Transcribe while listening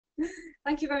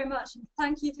Thank you very much, and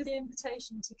thank you for the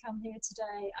invitation to come here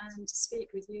today and to speak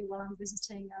with you while I'm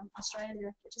visiting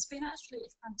Australia, which has been absolutely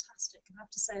fantastic. I have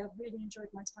to say, I've really enjoyed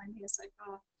my time here so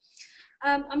far.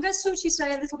 I'm going to talk to you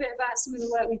today a little bit about some of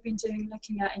the work we've been doing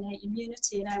looking at innate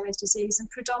immunity and airway disease, and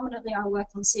predominantly our work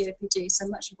on COPD, so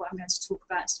much of what I'm going to talk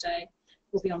about today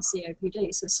will be on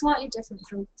COPD, so slightly different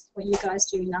from what you guys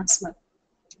do in asthma.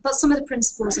 But some of the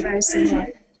principles are very similar.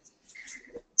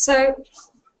 So,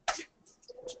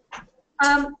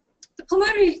 the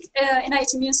pulmonary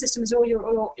innate immune system, as you're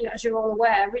all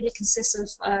aware, really consists of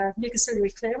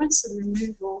mucociliary clearance, so the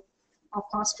removal of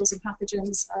particles and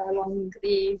pathogens along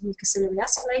the mucociliary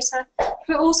escalator,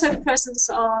 but also the presence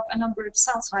of a number of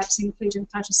cell types, including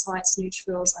phagocytes,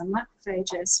 neutrophils, and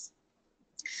macrophages.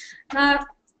 Now,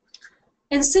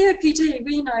 in COPD,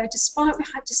 we know, despite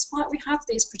we have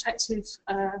these protective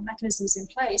mechanisms in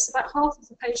place, about half of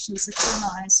the patients are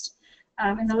colonized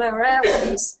in the lower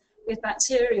airways with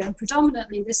bacteria, and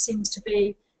predominantly this seems to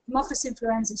be Haemophilus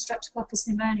influenzae, Streptococcus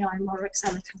pneumoniae, and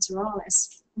Moraxella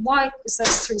catarrhalis. Why is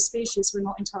those three species? We're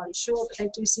not entirely sure, but they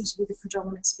do seem to be the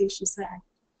predominant species there.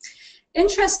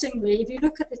 Interestingly, if you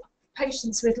look at the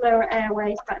patients with lower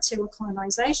airway bacterial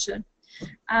colonization,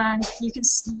 and you can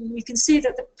see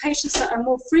that the patients that are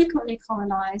more frequently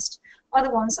colonized are the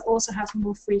ones that also have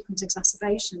more frequent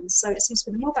exacerbations. So it seems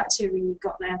to be the more bacteria you've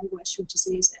got there, the worse your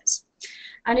disease is.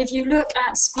 And if you look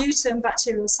at sputum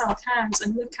bacterial cell counts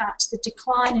and look at the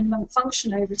decline in lung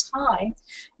function over time,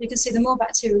 you can see the more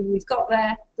bacteria you've got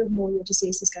there, the more your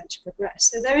disease is going to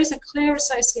progress. So there is a clear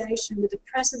association with the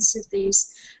presence of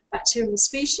these bacterial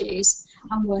species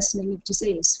and worsening of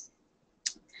disease.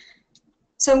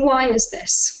 So why is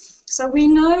this? So we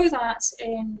know that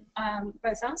in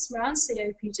both asthma and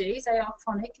COPD, they are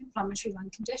chronic inflammatory lung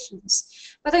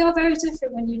conditions. But they are very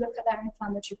different when you look at their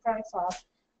inflammatory profile.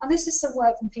 And this is some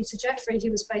work from Peter Jeffrey, who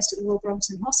was based at the Royal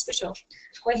Brompton Hospital,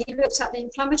 where he looked at the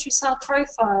inflammatory cell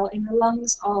profile in the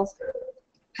lungs of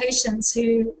patients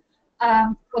who,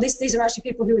 well, these are actually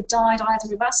people who had died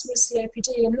either of asthma or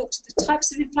COPD, and looked at the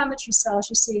types of inflammatory cells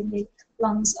you see in the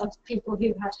lungs of people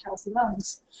who had healthy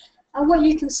lungs. And what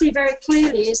you can see very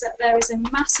clearly is that there is a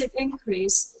massive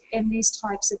increase in these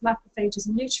types of macrophages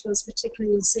and neutrophils,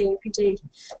 particularly in COPD.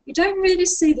 You don't really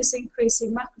see this increase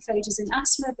in macrophages in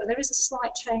asthma, but there is a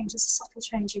slight change, there's a subtle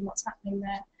change in what's happening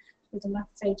there with the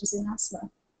macrophages in asthma.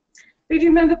 But if you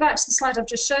remember back to the slide I've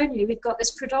just shown you, we've got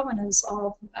this predominance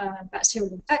of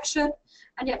bacterial infection,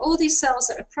 and yet all these cells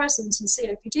that are present in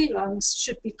COPD lungs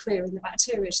should be clearing the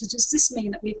bacteria. So does this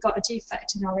mean that we've got a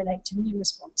defect in our innate immune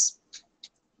response?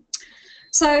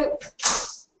 So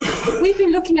we've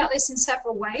been looking at this in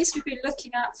several ways. We've been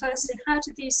looking at, firstly, how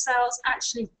do these cells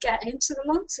actually get into the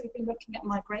lungs? So we've been looking at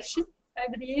migration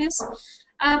over the years.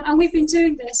 And we've been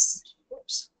doing this,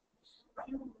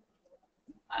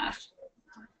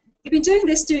 we've been doing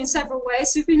this in several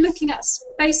ways. We've been looking at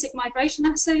basic migration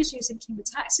assays using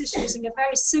chemotaxis, using a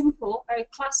very simple, very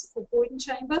classical Boyden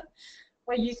chamber,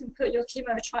 where you can put your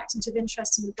chemoattractant of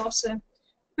interest in the bottom,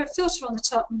 put a filter on the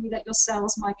top, and you let your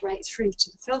cells migrate through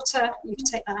to the filter. You can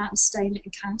take that out and stain it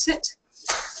and count it.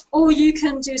 Or you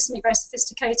can do something very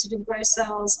sophisticated and grow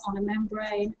cells on a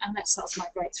membrane and let cells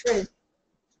migrate through.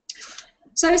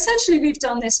 So essentially we've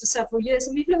done this for several years,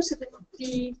 and we've looked at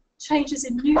the changes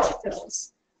in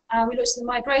neutrophils. We looked at the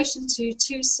migration to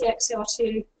two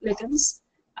CXCR2 ligands,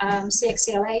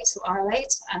 CXCL8 or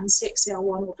IL8 and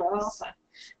CXCL1 or GO alpha.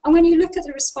 And when you look at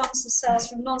the response of cells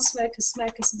from non-smokers,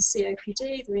 smokers, and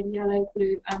COPD, they're in yellow,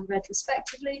 blue, and red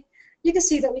respectively, you can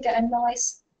see that we get a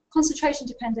nice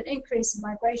concentration-dependent increase in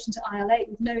migration to IL-8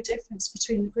 with no difference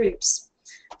between the groups.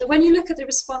 But when you look at the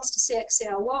response to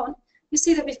CXCL1, you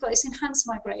see that we've got this enhanced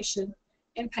migration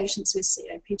in patients with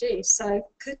COPD. So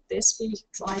could this be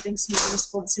driving some of the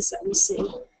responses that we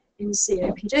see in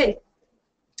COPD?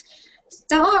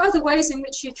 There are other ways in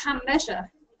which you can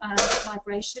measure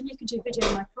migration. You can do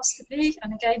video microscopy,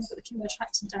 and again, you've got the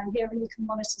chemoattractant down here, and you can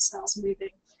monitor cells moving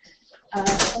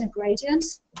in a gradient.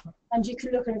 And you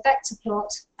can look at a vector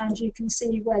plot, and you can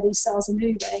see where these cells are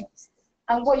moving.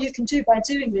 And what you can do by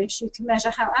doing this, you can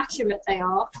measure how accurate they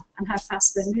are and how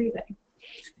fast they're moving.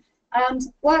 And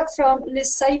work from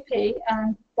Liz Sapey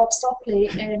and Bob Stopley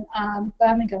in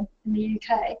Birmingham in the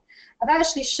UK have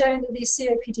actually shown that these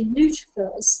COPD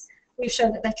neutrophils, we've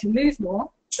shown that they can move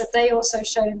more, but they also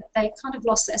shown that they kind of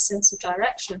lost their sense of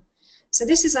direction. So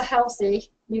this is a healthy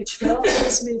neutrophil.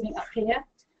 It's moving up here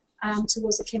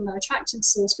towards the chemoattractant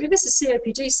source. But if it's a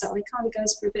COPD cell, it kind of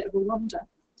goes for a bit of a wander.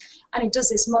 And it does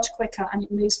this much quicker and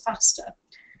it moves faster.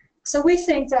 So we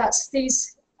think that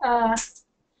these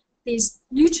these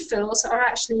neutrophils are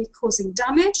actually causing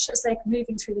damage as they're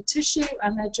moving through the tissue,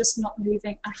 and they're just not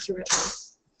moving accurately.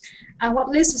 And what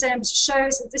Liz was able to show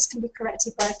is that this can be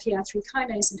corrected by a PI3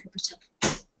 kinase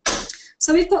inhibitor.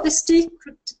 So we've got this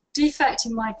defect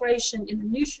in migration in the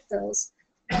neutrophils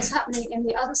that's happening in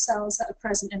the other cells that are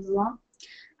present in the lung.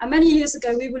 And many years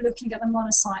ago, we were looking at the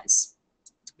monocytes.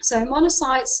 So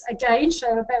monocytes, again,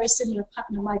 show a very similar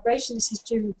pattern of migration. This is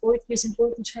due using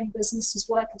Boyden chambers, and this is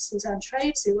work of Suzanne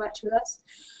Traves, who worked with us.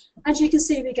 And you can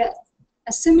see we get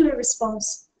a similar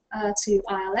response to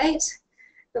IL-8.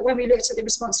 But when we looked at the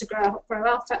response to Grow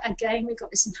alpha, again, we got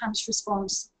this enhanced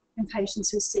response in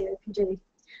patients with COPD.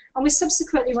 And we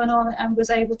subsequently went on and was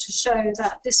able to show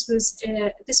that this was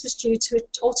due to an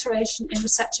alteration in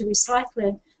receptor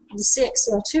recycling of the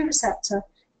CXCL2 receptor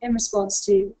in response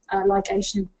to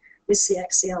ligation with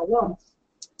CXCL1.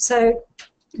 So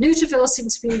neutrophils seem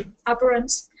to be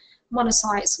aberrant,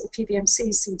 monocytes or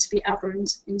PBMCs seem to be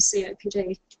aberrant in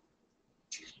COPD.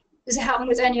 Does it happen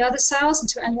with any other cells and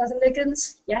to any other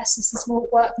ligands? Yes, this is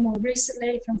work more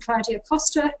recently from Claudia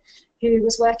Costa, who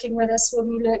was working with us when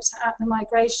we looked at the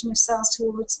migration of cells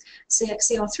towards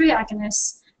CXCR3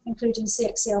 agonists, including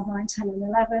CXCL9, 10, and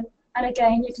 11. And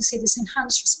again, you can see this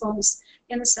enhanced response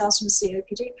in the cells from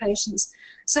COPD patients.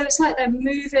 So it's like they're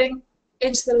moving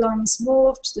into the lungs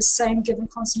more to the same given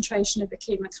concentration of the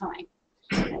chemokine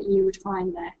that you would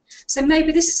find there. So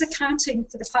maybe this is accounting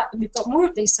for the fact that we've got more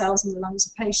of these cells in the lungs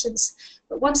of patients,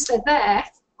 but once they're there,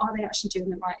 are they actually doing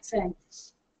the right thing?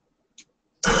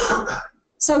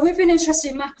 So we've been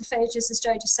interested in macrophages, as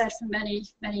Joe just said, for many,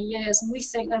 many years, and we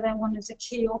think that they're one of the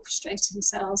key orchestrating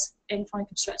cells in chronic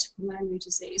obstructive pulmonary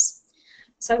disease.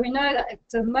 So we know that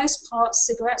for the most part,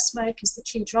 cigarette smoke is the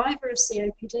key driver of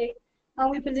COPD, and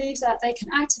we believe that they can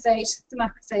activate the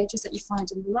macrophages that you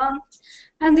find in the lung,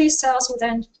 and these cells will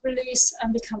then release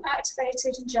and become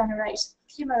activated and generate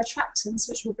chemoattractants,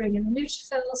 which will bring in the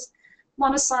neutrophils,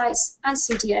 monocytes, and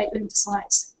CD8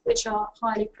 lymphocytes, which are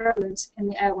highly prevalent in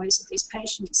the airways of these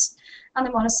patients. And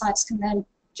the monocytes can then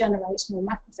generate more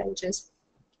macrophages.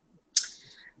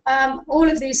 All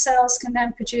of these cells can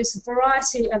then produce a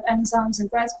variety of enzymes and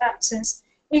growth factors,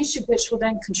 each of which will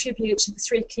then contribute to the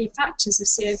three key factors of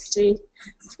COPD,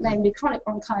 namely chronic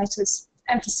bronchitis,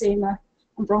 emphysema,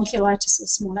 and bronchiolitis or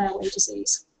small airway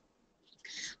disease.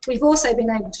 We've also been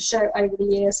able to show over the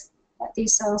years that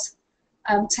these cells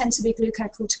tend to be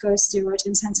glucocorticosteroid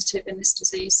insensitive in this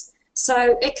disease.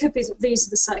 So it could be that these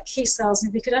are the key cells, and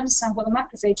if we could understand what the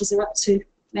macrophages are up to,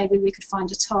 maybe we could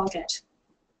find a target.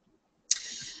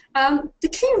 The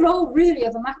key role really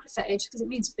of a macrophage, because it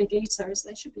means big eater, is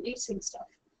they should be eating stuff.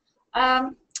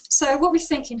 So what we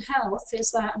think in health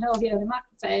is that an alveolar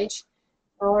macrophage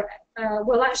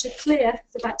will actually clear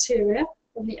the bacteria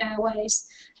from the airways,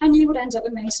 and you would end up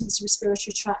with maintenance of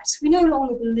respiratory tract. We no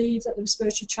longer believe that the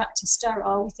respiratory tract is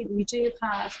sterile. We think we do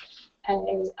have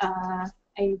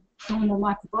a normal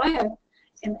microbiome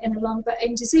in the lung, but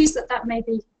in disease that may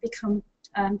become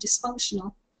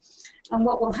dysfunctional. And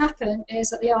what will happen is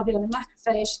that the alveolar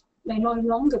macrophage may no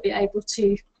longer be able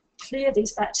to clear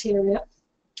these bacteria.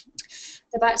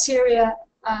 The bacteria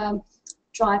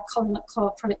drive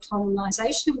chronic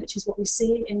colonization, which is what we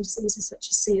see in diseases such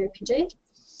as COPD.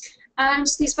 And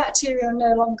these bacteria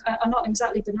are not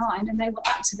exactly benign, and they will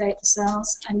activate the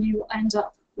cells, and you will end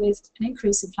up with an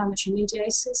increase in inflammatory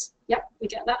mediators. Yep, we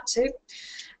get that too.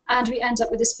 And we end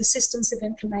up with this persistence of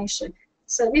inflammation.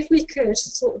 So if we could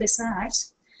sort this out,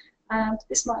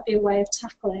 this might be a way of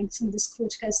tackling some of this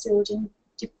corticosteroid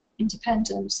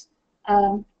independent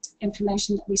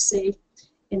inflammation that we see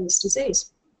in this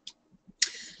disease.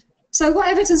 So what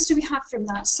evidence do we have from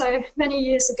that? So many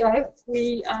years ago,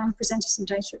 we presented some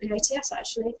data at the ATS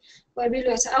actually, where we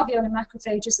looked at alveolar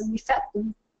macrophages and we fed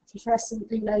them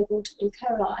fluorescently labelled E.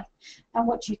 coli. And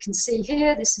what you can see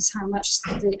here, this is how much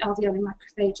the alveolar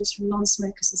macrophages from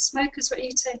non-smokers and smokers were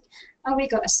eating, and we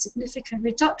got a significant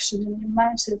reduction in the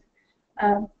amount of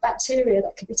bacteria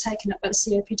that could be taken up by the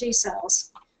COPD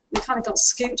cells. We kind of got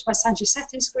scooped by Sanjay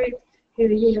Sethi's group, who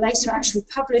a year later actually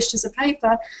published as a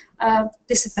paper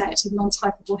this effect of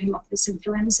non-typable Haemophilus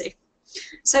influenzae.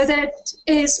 So there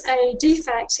is a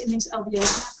defect in these alveolar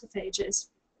macrophages.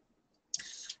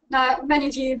 Now, many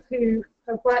of you who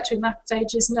have worked with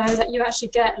macrophages know that you actually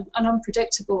get an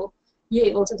unpredictable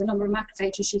yield of the number of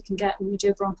macrophages you can get when you do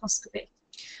a bronchoscopy.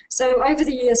 So over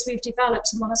the years, we've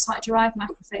developed a monocyte-derived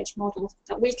macrophage model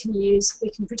that we can use. We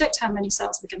can predict how many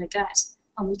cells we're going to get,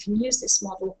 and we can use this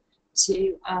model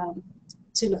to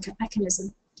look at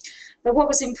mechanism. But what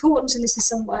was important, and this is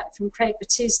some work from Craig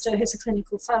Batista, who's a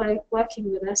clinical fellow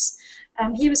working with us,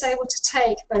 he was able to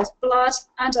take both blood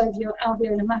and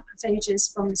alveolar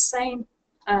macrophages from the same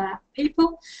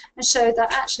people and show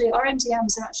that actually our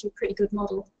MDMs are actually a pretty good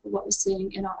model for what we're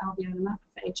seeing in our alveolar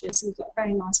macrophages. We've got a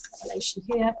very nice correlation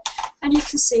here. And you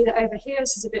can see that over here,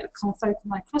 this is a bit of confocal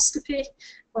microscopy,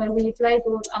 where we've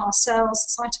labelled our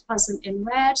cells, cytoplasm, in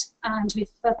red, and we've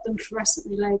fed them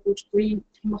fluorescently labelled green,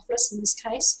 Haemophilus in this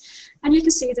case. And you can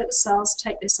see that the cells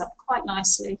take this up quite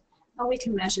nicely, and we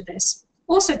can measure this.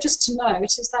 Also, just to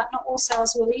note is that not all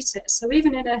cells will eat it. So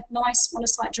even in a nice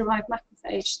monocyte-derived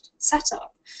macrophage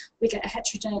setup, we get a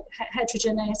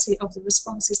heterogeneity of the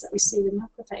responses that we see with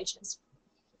macrophages.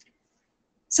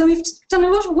 So we've done a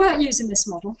lot of work using this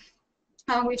model,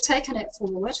 and we've taken it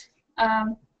forward.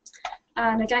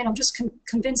 And again, I'm just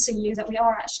convincing you that we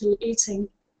are actually eating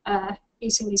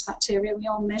these bacteria. We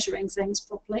are measuring things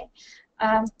properly.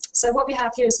 So what we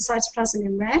have here is the cytoplasm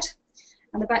in red,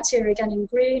 and the bacteria again in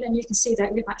green, and you can see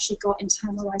that we've actually got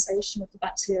internalization of the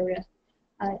bacteria.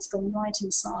 It's gone right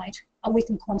inside, and we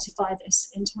can quantify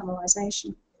this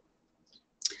internalization.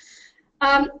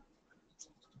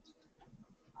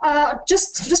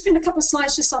 Just been a couple of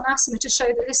slides just on asthma to show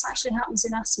that this actually happens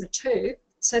in asthma too.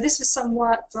 So this was some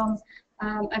work from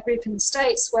a group in the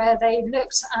States where they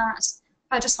looked at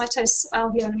phagocytosis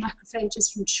alveolar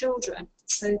macrophages from children.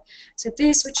 So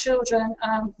these were children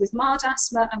with mild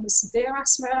asthma and with severe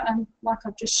asthma, and like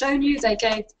I've just shown you, they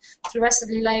gave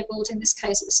fluorescently labelled, in this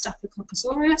case it was Staphylococcus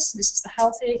aureus. This is the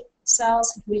healthy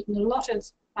cells who've eaten a lot of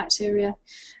bacteria,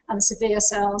 and the severe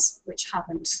cells which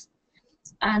haven't.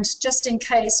 And just in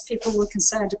case people were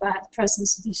concerned about the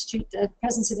presence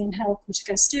of inhaled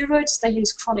corticosteroids, they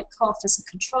used chronic cough as a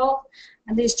control.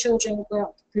 And these children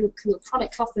who were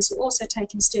chronic coughers were also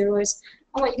taking steroids.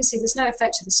 And what you can see, there's no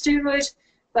effect of the steroid,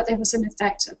 but there was an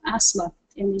effect of asthma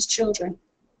in these children.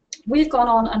 We've gone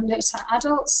on and looked at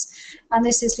adults, and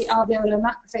this is the alveolar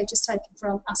macrophages taken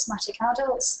from asthmatic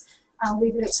adults. And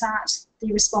we've looked at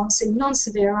the response in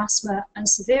non-severe asthma and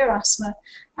severe asthma,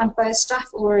 and both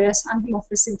Staph aureus and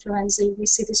Haemophilus influenzae, we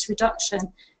see this reduction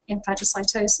in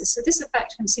phagocytosis. So this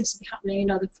effect seems to be happening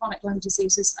in other chronic lung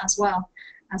diseases as well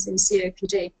as in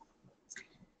COPD.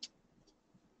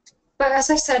 But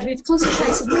as I said, we've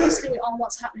concentrated mostly on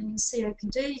what's happening in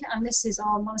COPD, and this is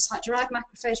our monocyte-derived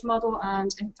macrophage model,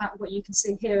 and in fact what you can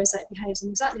see here is that it behaves in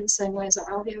exactly the same way as our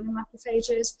alveolar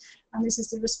macrophages, and this is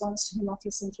the response to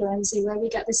Haemophilus influenzae, where we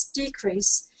get this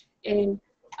decrease in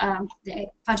the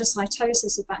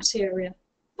phagocytosis of bacteria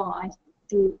by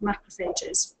the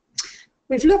macrophages.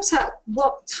 We've looked at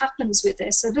what happens with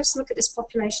this, so let's look at this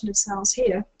population of cells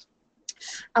here.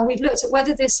 And we've looked at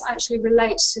whether this actually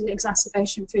relates to the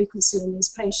exacerbation frequency in these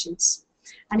patients.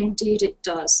 And indeed it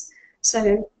does.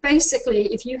 So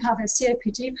basically, if you have a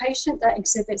COPD patient that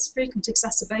exhibits frequent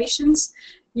exacerbations,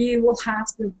 you will have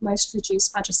the most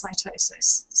reduced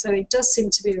phagocytosis. So it does seem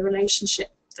to be a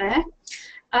relationship there.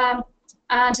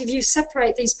 And if you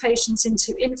separate these patients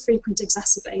into infrequent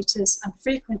exacerbators and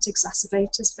frequent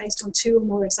exacerbators based on 2 or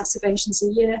more exacerbations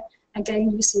a year,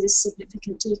 again, you see this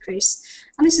significant decrease.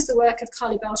 And this is the work of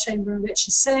Carly Belchamber and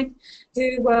Richard Singh,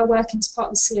 who were working as part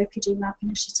of the COPD MAP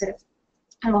initiative,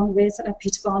 along with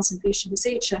Peter Barnes and Bhushan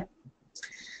Bazicha.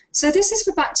 So this is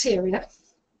for bacteria.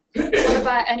 What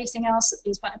about anything else that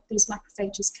these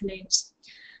macrophages can eat?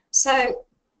 So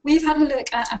we've had a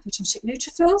look at apoptotic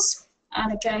neutrophils.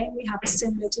 And again, we have a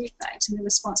similar defect in the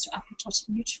response to apoptotic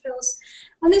neutrophils.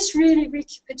 And this really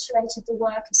recapitulated the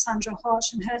work of Sandra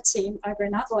Hodge and her team over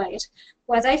in Adelaide,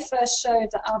 where they first showed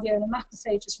that alveolar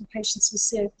macrophages from patients with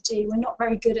COPD were not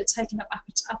very good at taking up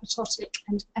apoptotic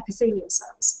and epithelial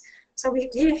cells. So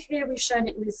here we've shown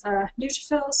it with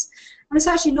neutrophils, and it's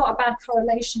actually not a bad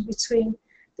correlation between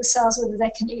the cells, whether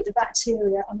they can eat the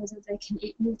bacteria and whether they can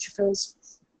eat neutrophils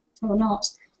or not.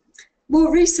 More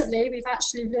recently, we've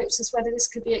actually looked as whether this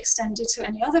could be extended to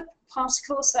any other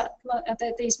particles that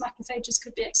these macrophages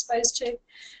could be exposed to.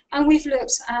 And we've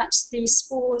looked at the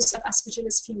spores of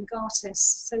Aspergillus fumigatus.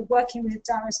 So working with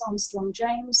Darius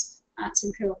Armstrong-James at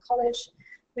Imperial College,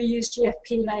 we used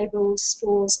GFP-labeled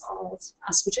spores of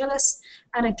Aspergillus.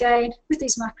 And again, with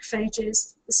these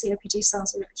macrophages, the COPD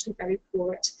cells are actually very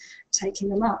poor at taking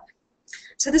them up.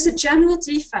 So there's a general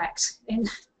defect in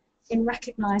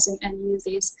recognizing any of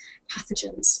these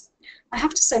pathogens. I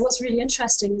have to say what's really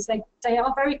interesting is they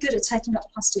are very good at taking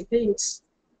up plastic beads,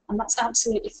 and that's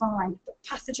absolutely fine, but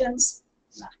pathogens,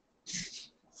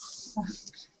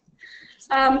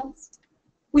 no.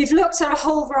 We've looked at a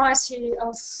whole variety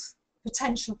of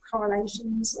potential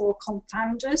correlations or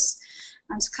confounders,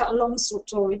 And to cut a long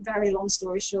story, very long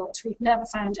story short, we've never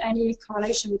found any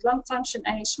correlation with lung function,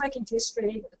 age, smoking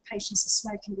history, whether patients are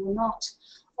smoking or not,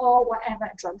 or whatever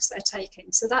drugs they're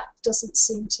taking. So that doesn't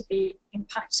seem to be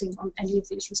impacting on any of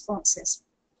these responses.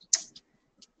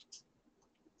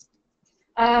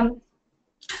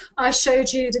 I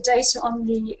showed you the data on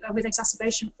the with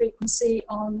exacerbation frequency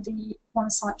on the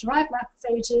monocyte-derived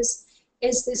macrophages.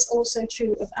 Is this also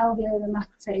true of alveolar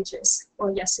macrophages?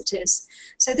 Well, yes, it is.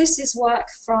 So this is work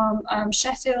from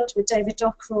Sheffield with David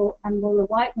Dockrell and Laura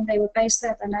White when they were based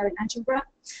there. They're now in Edinburgh.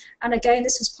 And again,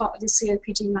 this was part of the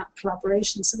COPD map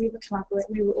collaboration. So we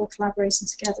were all collaborating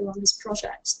together on this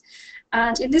project.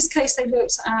 And in this case, they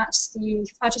looked at the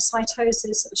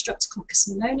phagocytosis of Streptococcus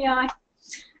pneumoniae.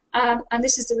 And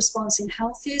this is the response in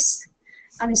healthies.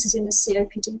 And this is in the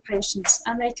COPD patients.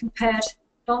 And they compared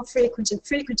non-frequent and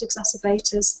frequent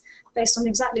exacerbators based on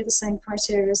exactly the same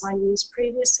criteria as I used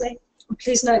previously. And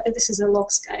please note that this is a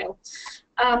log scale.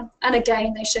 And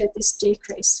again, they showed this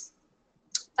decrease.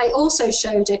 They also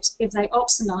showed it if they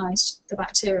opsonized the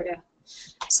bacteria.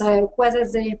 So whether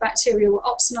the bacteria were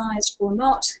opsonized or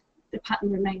not, the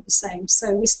pattern remained the same.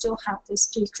 So we still have this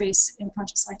decrease in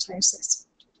phagocytosis.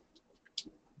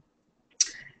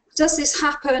 Does this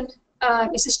happen?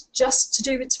 Is this just to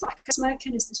do with tobacco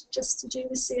smoking? Is this just to do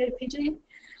with COPD?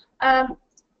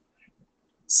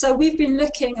 So we've been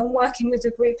looking and working with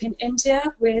a group in India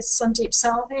with Sandeep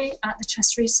Salvi at the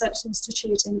Chest Research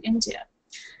Institute in India.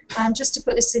 And just to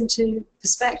put this into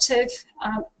perspective,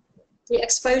 the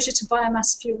exposure to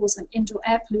biomass fuels and indoor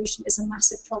air pollution is a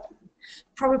massive problem.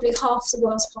 Probably half the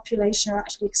world's population are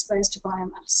actually exposed to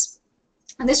biomass.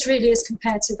 And this really is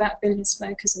compared to about 1 billion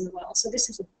smokers in the world. So this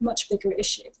is a much bigger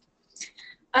issue.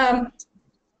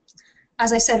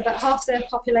 As I said, about half the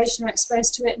population are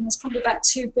exposed to it, and there's probably about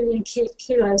 2 billion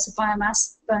kilos of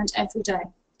biomass burned every day.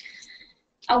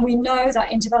 And we know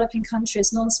that in developing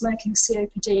countries, non-smoking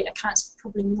COPD accounts for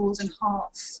probably more than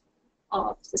half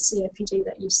of the COPD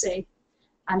that you see.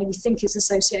 And we think it's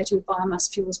associated with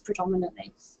biomass fuels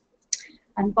predominantly.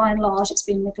 And by and large, it's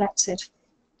been neglected.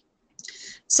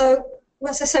 So,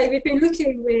 as I say, we've been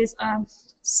looking with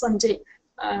Sandeep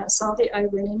Salvi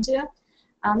over in India.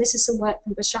 And this is some work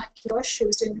from Bashaki Ghosh, who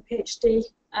was doing a PhD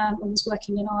and was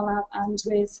working in our lab, and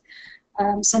with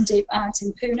Sandeep out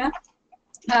in Pune.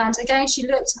 And again, she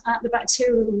looked at the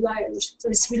bacterial load. So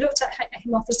we looked at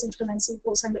Haemophilus influenzae, we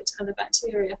also looked at other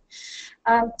bacteria.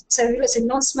 So we looked at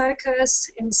non-smokers,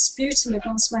 in the sputum of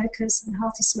non-smokers and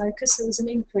healthy smokers, there was an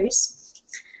increase.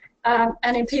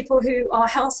 And in people who are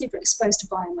healthy but exposed to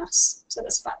biomass, so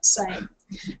that's about the same.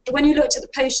 But when you looked at the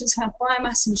patients who had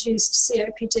biomass-induced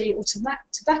COPD or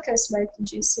tobacco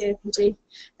smoke-induced COPD,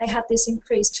 they had this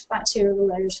increased bacterial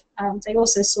load. They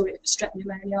also saw it for strep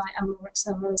pneumoniae and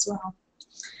Varicella as well.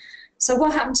 So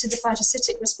what happened to the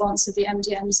phagocytic response of the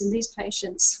MDMs in these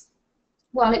patients?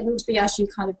 Well, it would be as you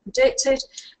kind of predicted,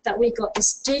 that we got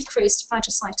this decreased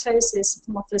phagocytosis of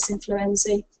Haemophilus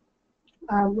influenzae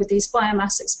with these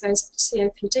biomass-exposed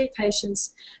COPD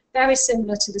patients, very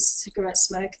similar to the cigarette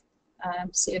smoke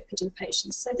COPD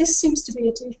patients. So this seems to be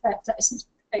a defect that is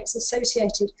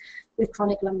associated with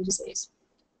chronic lung disease.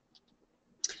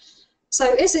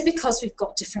 So is it because we've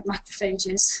got different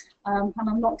macrophages? And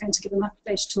I'm not going to give a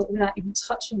macrophage talk without even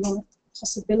touching on the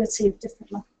possibility of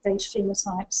different macrophage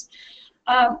phenotypes.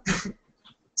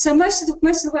 So most of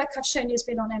the work I've shown you has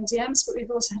been on MDMs, but we've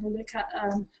also had a look at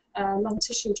lung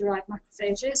tissue-derived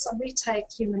macrophages. And we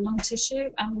take human lung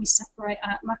tissue and we separate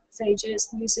out macrophages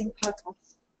using PERCOL.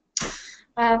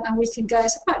 And we can go,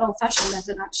 it's quite an old-fashioned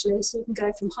method actually, so you can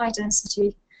go from high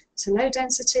density to low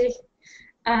density.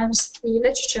 And the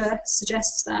literature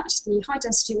suggests that the high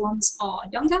density ones are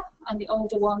younger and the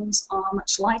older ones are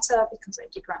much lighter because they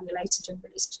degranulated and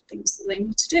released things that they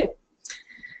need to do.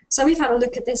 So we've had a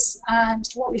look at this, and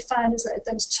what we found is that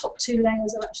those top 2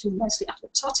 layers are actually mostly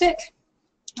apoptotic,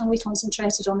 and we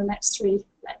concentrated on the next 3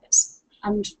 layers.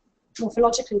 And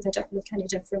morphologically, they don't look any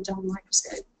different on the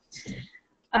microscope.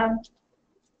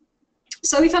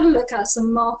 So we've had a look at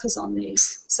some markers on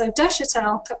these. So Dash et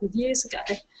al. A couple of years ago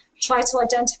tried to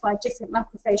identify different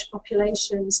macrophage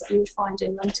populations that you would find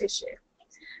in lung tissue.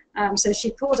 So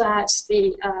she pulled out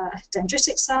the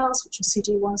dendritic cells, which are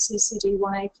CD1C,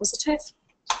 CD1A positive,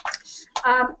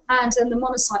 and then the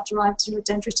monocyte-derived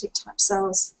dendritic type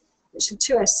cells, which are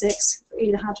 206,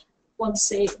 either had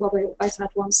 1C, well, they both had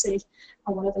 1C,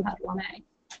 and one of them had 1A.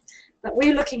 But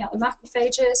we're looking at the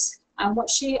macrophages, and what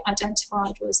she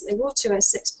identified was they were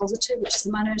 206 positive, which is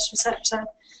the mannose receptor.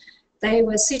 They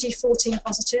were CD14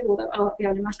 positive, although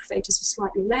alveolar macrophages were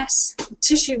slightly less. The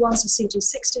tissue ones were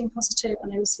CD16 positive,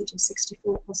 and they were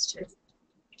CD64 positive.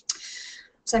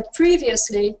 So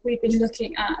previously, we've been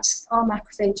looking at our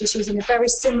macrophages using a very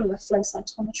similar flow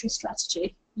cytometry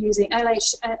strategy, using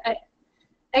HLA-DR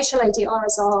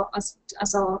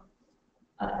as our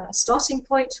starting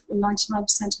point, when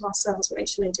 99% of our cells were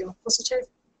HLA-DR positive,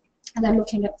 and then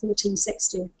looking at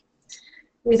 1460.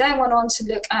 We then went on to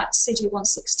look at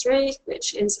CD163,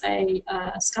 which is a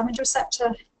scavenger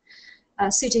receptor,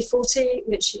 CD40,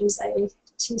 which is a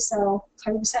T-cell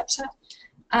co-receptor,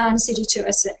 and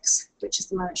CD206, which is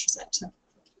the Marich receptor.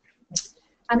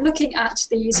 And looking at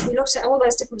these, we looked at all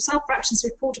those different cell fractions we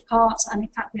pulled apart, and in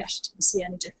fact, we actually didn't see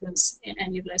any difference in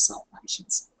any of those cell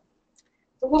fractions.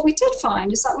 But what we did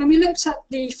find is that when we looked at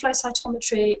the flow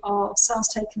cytometry of cells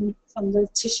taken from the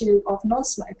tissue of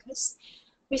non-smokers,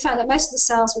 we found that most of the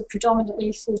cells were predominantly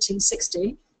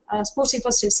 1460, 14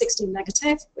 positive, 16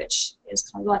 negative, which is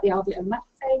kind of like the alveolar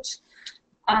macrophage.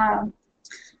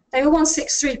 They were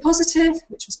 163 positive,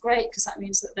 which was great because that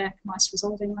means that they're nice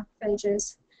resolving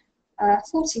macrophages,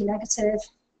 40 negative,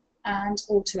 and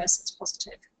all 206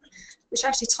 positive, which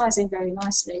actually ties in very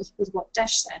nicely with what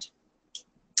Desh said.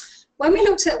 When we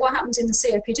looked at what happened in the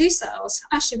COPD cells,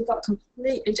 actually we got a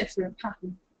completely different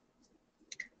pattern.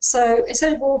 So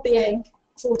instead of all being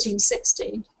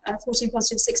 1460, 14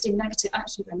 positive, 16 negative,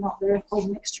 actually they're not, they're a whole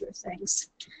mixture of things.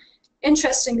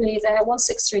 Interestingly, they're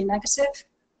 163 negative,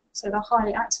 so they're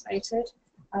highly activated,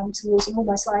 towards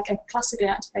almost like a classically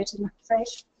activated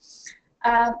macrophage.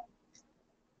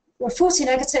 We're 40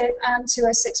 negative and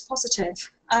 206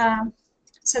 positive.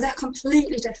 So they're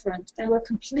completely different. They were a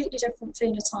completely different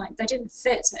phenotype. They didn't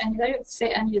fit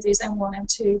any of these M1,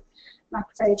 M2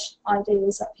 macrophage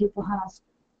ideas that people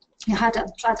had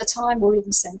at the time or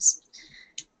even since.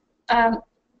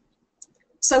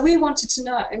 So we wanted to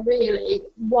know, really,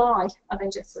 why are they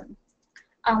different?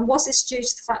 And was this due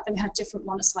to the fact that we had different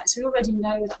monocytes? We already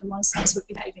know that the monocytes were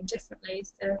behaving differently.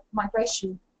 The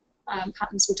migration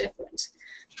patterns were different.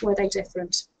 Were they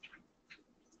different?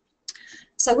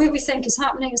 So what we think is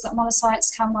happening is that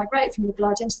monocytes can migrate from the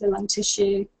blood into the lung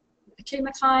tissue, the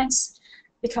chemokines,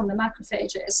 become the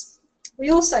macrophages. We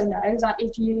also know that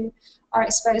if you are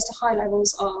exposed to high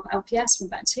levels of LPS from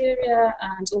bacteria,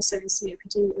 and also in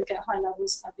COPD, we get high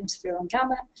levels of interferon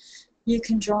gamma, you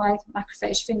can drive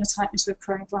macrophage phenotype into a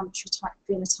pro-inflammatory type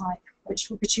phenotype, which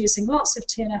will be producing lots of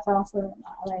TNF-alpha and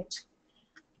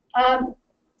IL-8.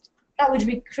 That would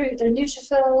recruit the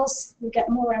neutrophils, we get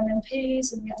more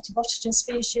MMPs, and we get antibiotic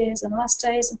species and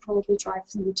elastase, and probably drive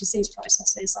some of the disease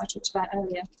processes I talked about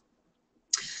earlier.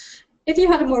 If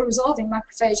you had a more resolving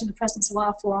macrophage in the presence of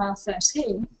IL-4 or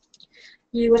IL-13,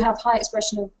 you would have high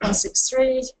expression of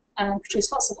 163 and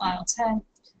produce lots of IL-10,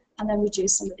 and then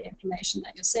reduce some of the inflammation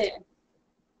that you're seeing.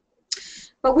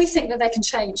 But we think that they can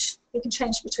change. We can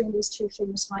change between these two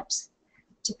phenotypes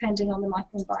depending on the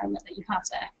microenvironment that you have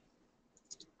there.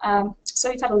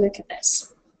 So we've had a look at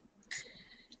this.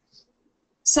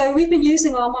 So we've been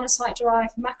using our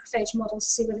monocyte-derived macrophage models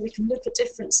to see whether we can look at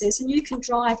differences, and you can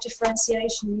drive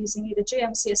differentiation using either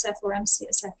GM-CSF or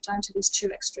M-CSF down to these two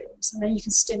extremes, and then you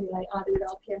can stimulate either with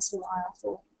LPS or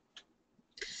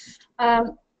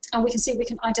IL-4. And we can see if we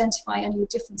can identify any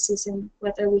differences in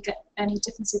whether we get any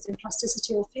differences in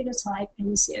plasticity or phenotype in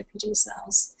the COPD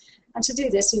cells. And to do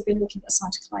this, we've been looking at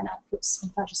cytokine outputs from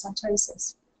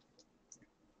phagocytosis.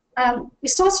 We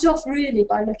started off really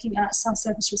by looking at cell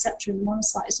surface receptor in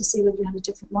monocytes to see whether we had a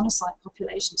different monocyte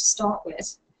population to start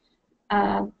with.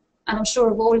 And I'm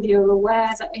sure all of you are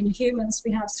aware that in humans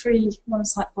we have 3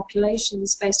 monocyte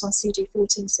populations based on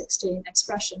CD14-16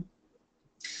 expression.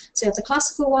 So you have the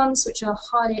classical ones, which are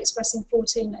highly expressing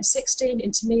 14 and 16,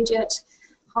 intermediate,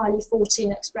 highly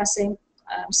 14 expressing,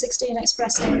 16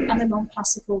 expressing, and the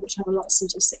non-classical, which have a lot of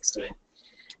CD16.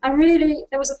 And really,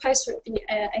 there was a poster at the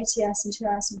ATS in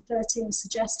 2013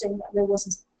 suggesting that there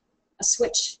wasn't a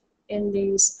switch in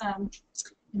these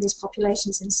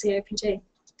populations in COPD.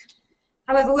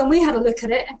 However, when we had a look at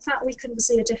it, in fact, we couldn't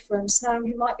see a difference. Now,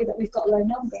 it might be that we've got low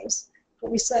numbers, but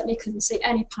we certainly couldn't see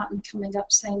any pattern coming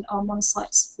up saying our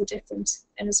monocytes were different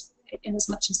in as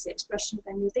much as the expression of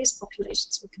any of these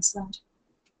populations were concerned.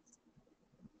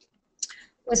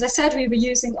 As I said, we were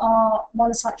using our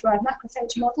monocyte-derived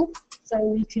macrophage model, so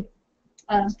we could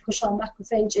push our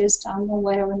macrophages down one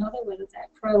way or another, whether they're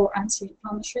pro or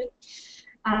anti-inflammatory.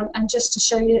 And just to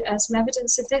show you as some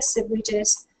evidence of this, if we did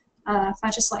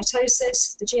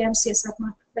phagocytosis, the GM-CSF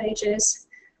macrophages,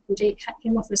 we did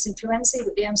Haemophilus influenzae,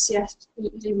 but the MCF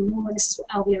even more, and this is what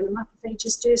alveolar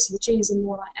macrophages do, so the Gs are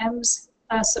more like Ms.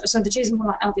 So the Gs are more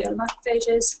like alveolar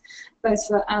macrophages, both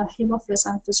for Haemophilus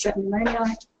and for Strep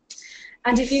pneumoniae.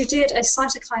 And if you did a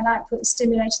cytokine output and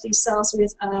stimulated these cells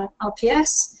with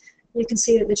LPS, you can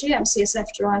see that the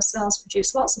GM-CSF-derived cells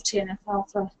produce lots of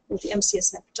TNF-alpha with the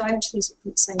MCSF don't. These are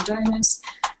from the same donors.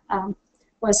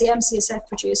 Whereas the MCSF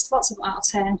produced lots of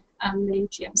IL-10 and the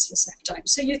GM-CSF don't.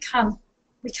 So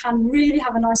we can really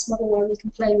have a nice model where we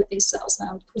can play with these cells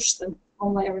now and push them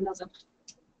one way or another.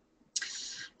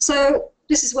 So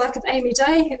this is work of Amy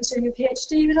Day, who was doing a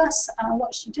PhD with us. And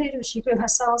what she did was she grew her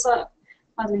cells up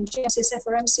either in GM-CSF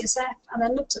or MCSF and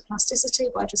then looked at plasticity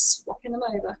by just swapping them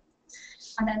over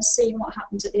and then seeing what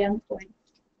happens at the end point.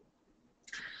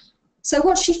 So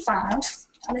what she found,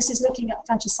 and this is looking at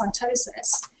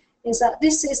phagocytosis, is that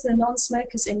this is the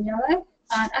non-smokers in yellow,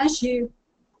 and as you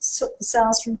took the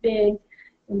cells from being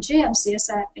in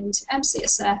GM-CSF into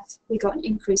MCSF, we got an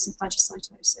increase in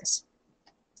phagocytosis.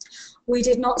 We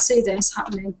did not see this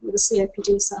happening with the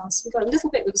COPD cells. We got a little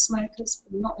bit with the smokers,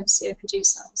 but not with the COPD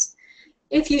cells.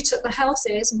 If you took the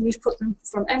healthies and you put them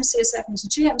from MCSF into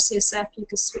GM-CSF, you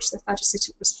could switch the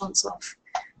phagocytic response off.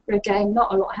 But again,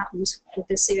 not a lot happened with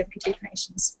the COPD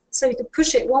patients. So you could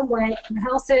push it one way in the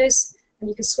healthies, and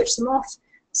you could switch them off.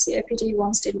 COPD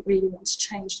ones didn't really want to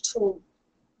change at all.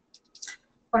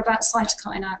 What about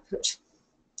cytokine output?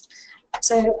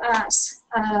 So at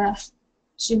the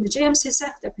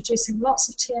GM-CSF, they're producing lots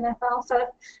of TNF-alpha.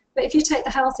 But if you take the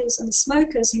healthies and the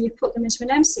smokers and you put them into an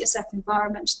MCSF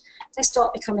environment, they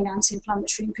start becoming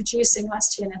anti-inflammatory and producing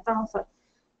less TNF-alpha.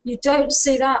 You don't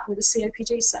see that with the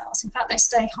COPD cells. In fact, they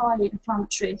stay highly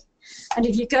inflammatory. And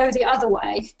if you go the other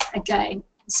way, again,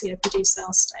 the COPD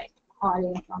cells stay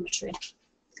highly inflammatory.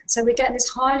 So we get this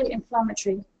highly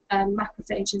inflammatory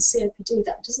macrophage in COPD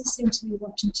that doesn't seem to be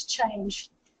wanting to change.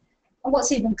 And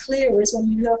what's even clearer is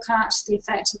when you look at the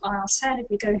effect of IL-10, if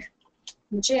we go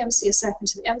from the GM-CSF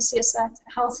into the MCSF,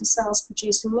 healthy cells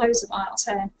produce loads of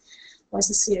IL-10, whereas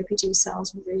the COPD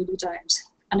cells really don't.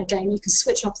 And again, you can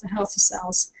switch off the healthy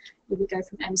cells if we go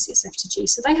from MCSF to G.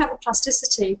 So they have a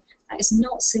plasticity that is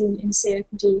not seen in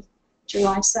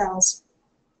COPD-derived cells.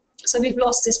 So we've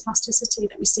lost this plasticity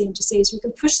that we see in disease. We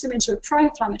can push them into a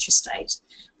pro-inflammatory state,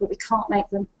 but we can't make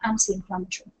them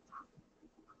anti-inflammatory.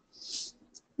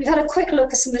 We've had a quick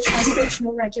look at some of the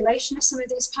transcriptional regulation of some of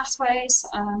these pathways.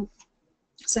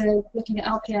 So looking at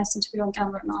LPS, interferon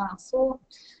gamma, and IL-4.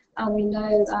 And we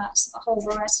know that a whole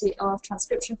variety of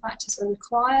transcription factors are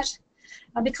required.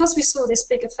 And because we saw this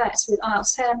big effect with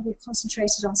IL-10, we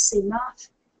concentrated on CMAF.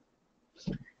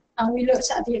 And we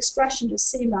looked at the expression of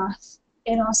CMAF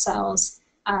in our cells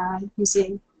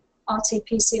using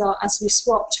RT-PCR as we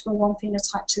swapped from one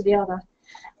phenotype to the other.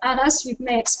 And as you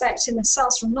may expect in the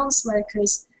cells from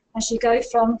non-smokers, as you go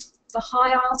from the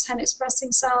high IL-10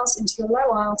 expressing cells into the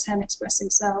low IL-10 expressing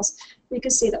cells, we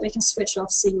can see that we can switch off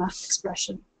CMAF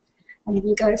expression. And if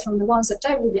you go from the ones that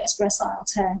don't really express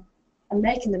IL-10 and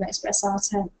making them express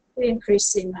IL-10, we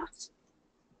increase CMAF.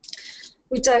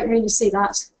 We don't really see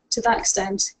that to that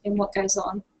extent in what goes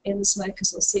on in the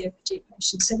smokers or COPD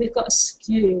patients. So we've got a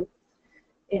skew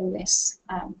in this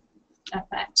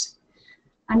effect.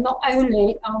 And not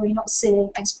only are we not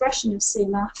seeing expression of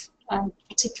CMAF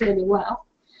particularly well,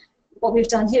 what we've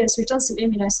done here is we've done some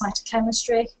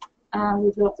immunocytochemistry.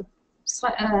 We've got the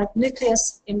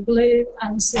nucleus in blue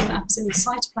and CMAFs in the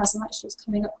cytoplasm. Actually, it's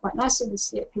coming up quite nicely with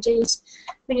COPDs.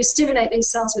 When you stimulate these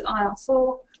cells with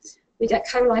IL-4, we get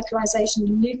co-localization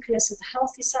in the nucleus of the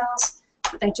healthy cells,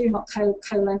 but they do not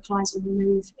co-localize or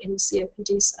move in the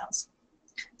COPD cells.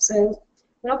 So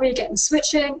we're not really getting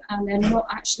switching, and they're not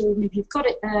actually, if you've got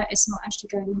it there, it's not actually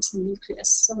going into the nucleus.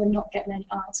 So we're not getting any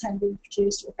IL-10 being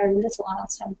produced, or very little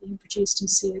IL-10 being produced in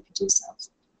COPD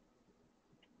cells.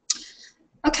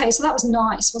 Okay, so that was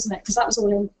nice, wasn't it? Because that was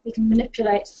all in, we can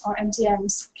manipulate our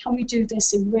MDMs. Can we do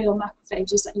this in real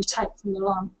macrophages that you take from the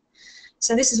lung?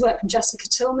 So this is work from Jessica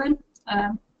Tillman,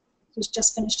 who's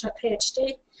just finished her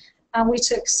PhD. And we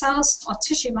took cells, our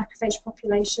tissue macrophage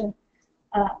population,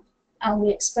 and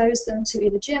we exposed them to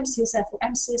either GM-CSF or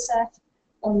MCSF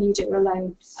or media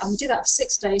alone. And we did that for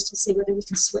 6 days to see whether we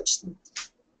can switch them.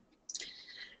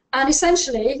 And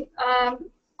essentially,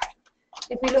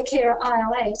 if we look here at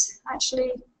IL-8,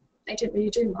 actually, they didn't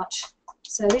really do much.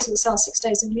 So these are the cells 6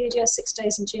 days in media, 6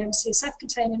 days in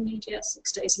GM-CSF-containing media,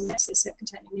 6 days in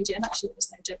MCSF-containing media, and actually there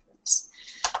was no difference.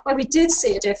 Where we did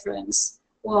see a difference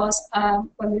was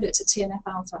when we looked at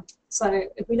TNF-alpha. So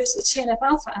if we looked at the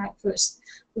TNF-alpha output,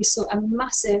 we saw a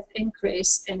massive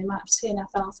increase in the amount of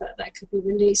TNF-alpha that could be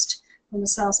released from the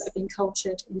cells that have been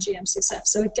cultured in GM-CSF.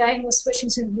 So again, we're switching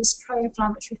to this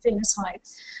pro-inflammatory phenotype,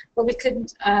 but we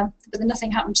couldn't, but then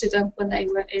nothing happened to them when they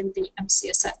were in the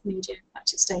MCSF media. In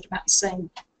fact, it stayed about the same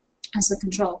as the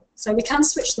control. So we can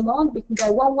switch them on, we can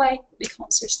go one way, but we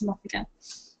can't switch them off again.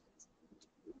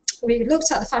 we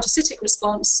looked at the phagocytic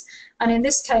response, and in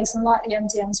this case, unlike the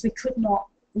MDMs, we could not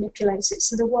manipulate it.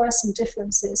 So there were some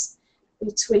differences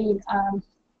between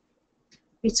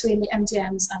the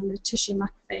MDMs and the tissue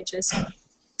macrophages.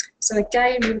 So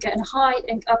again, we were getting a high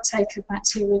uptake of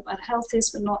bacteria by the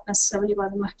healthies, but not necessarily by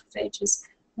the macrophages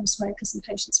from smokers and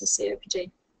patients with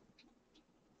COPD.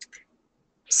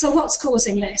 So what's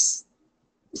causing this?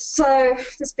 So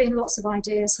there's been lots of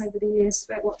ideas over the years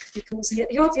about what could be causing it.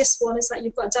 The obvious one is that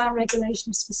you've got downregulation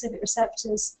of specific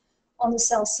receptors on the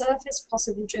cell surface,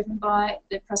 possibly driven by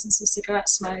the presence of cigarette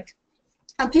smoke.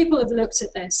 And people have looked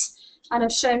at this and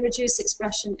have shown reduced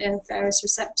expression of various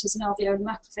receptors in alveolar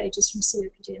macrophages from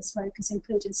COPD and smokers,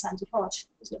 including Sandy Hodge.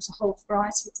 There's a whole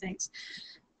variety of things.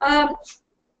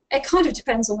 It kind of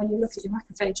depends on when you look at your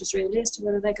macrophages, really, as to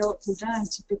whether they go up or down,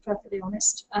 to be perfectly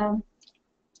honest.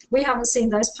 We haven't seen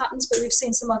those patterns, but we've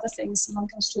seen some other things, and I'm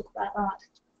going to talk about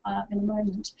that in a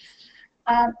moment.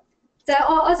 There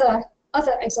are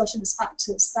other exogenous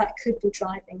factors that could be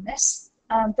driving this.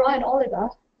 Brian Oliver,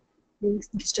 who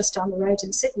is just down the road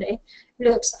in Sydney,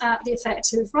 looked at the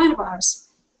effect of rhinovirus.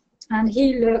 And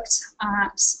he looked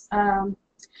at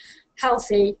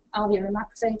healthy alveolar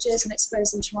macrophages and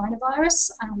exposed them to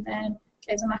rhinovirus, and then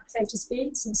gave the macrophages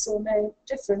beads and saw no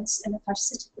difference in the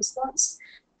phagocytic response.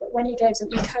 But when he gave them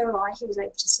E. coli, he was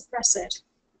able to suppress it.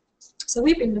 So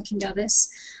we've been looking at this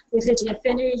with Lydia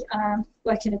Finney,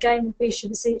 working again with Bisha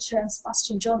Vasicha and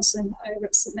Sebastian Johnson over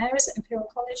at St Mary's at Imperial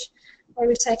College, where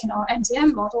we've taken our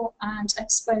MDM model and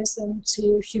exposed them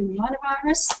to human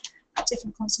rhinovirus at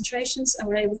different concentrations, and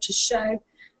we're able to show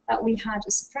that we had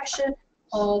a suppression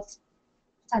of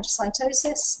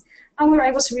phagocytosis, and we're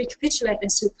able to recapitulate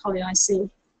this with poly-IC,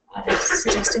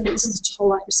 suggesting that this is a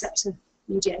toll-like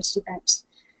receptor-mediated event.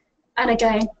 And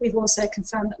again, we've also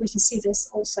confirmed that we can see this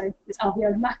also with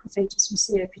alveolar macrophages from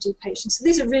COPD patients. So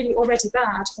these are really already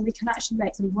bad, and we can actually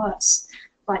make them worse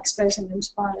by exposing them to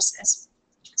viruses.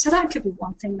 So that could be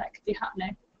one thing that could be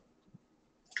happening.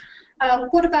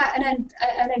 What about an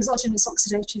exogenous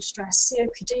oxidative stress?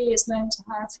 COPD is known to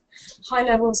have high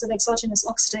levels of exogenous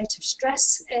oxidative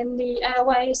stress in the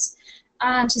airways.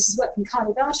 And this is worked in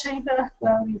Kylie Bell chamber,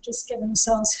 where we've just given the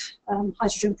cells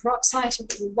hydrogen peroxide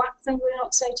and we whack them with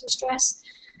oxidative stress.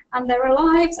 And they're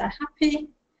alive, they're happy.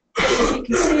 But you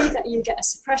can see that you get a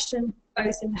suppression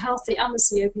both in the healthy and the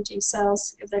COPD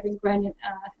cells if they've been grown in,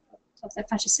 of their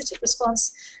phagocytic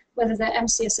response, whether they're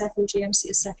MCSF or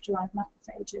GM-CSF-derived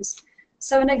macrophages.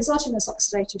 So an exogenous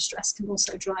oxidative stress can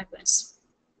also drive this.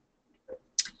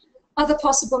 Other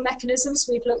possible mechanisms,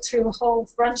 we've looked through a whole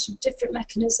branch of different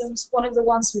mechanisms. One of the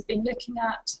ones we've been looking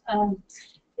at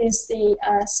is the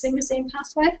sphingosine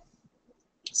pathway.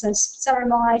 So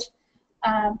ceramide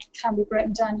can be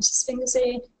broken down into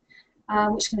sphingosine,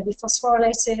 which can be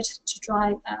phosphorylated to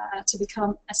drive to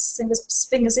become a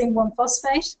sphingosine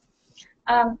 1-phosphate.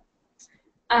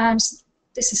 And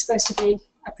this is supposed to be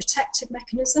a protective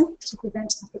mechanism to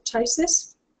prevent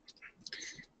apoptosis.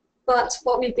 But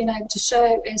what we've been able to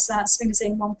show is that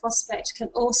sphingosine 1-phosphate can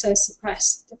also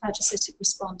suppress the phagocytic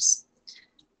response.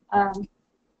 And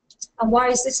why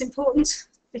is this important?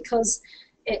 Because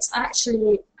it's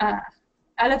actually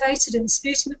elevated in the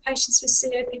sputum of patients with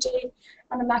COPD,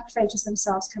 and the macrophages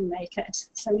themselves can make it.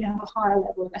 So you have a higher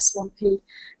level of S1P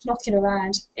knocking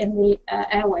around in the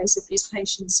airways of these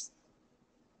patients.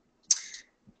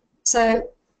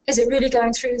 So is it really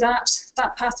going through that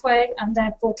pathway, and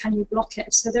therefore can you block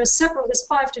it? So there's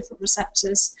 5 different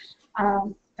receptors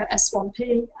for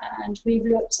S1P, and we've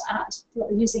looked at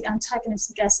using antagonists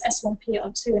against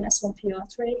S1PR2 and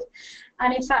S1PR3.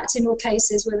 And in fact, in all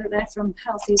cases, whether they're from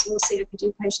healthies or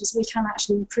COPD patients, we can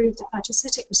actually improve the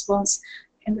phagocytic response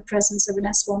in the presence of an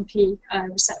S1P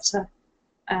receptor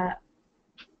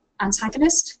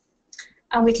antagonist.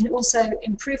 And we can also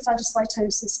improve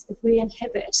phagocytosis if we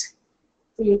inhibit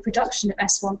the production of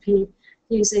S1P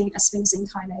using a sphingosine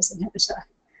kinase inhibitor.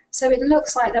 So it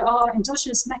looks like there are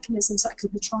endogenous mechanisms that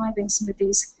could be driving some of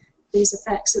these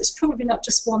effects. So it's probably not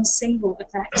just one single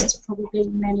effect, it's probably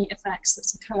many effects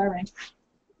that's occurring.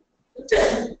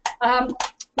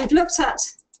 We've looked at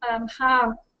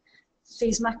how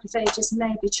these macrophages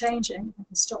may be changing. I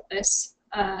can stop this.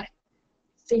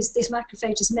 These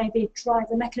macrophages maybe drive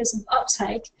the mechanism of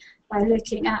uptake by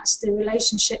looking at the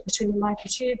relationship between the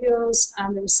microtubules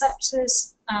and the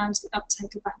receptors and the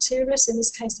uptake of bacteria. So in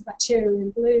this case, the bacteria are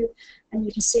in blue, and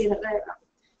you can see that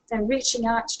they're reaching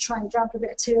out to try and grab the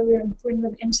bacteria and bring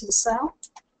them into the cell.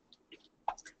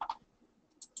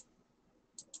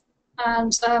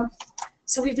 And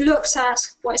So we've looked at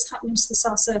what is happening to the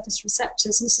cell surface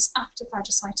receptors, and this is after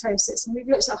phagocytosis, and we've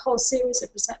looked at a whole series of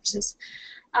receptors.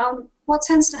 What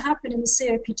tends to happen in the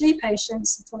COPD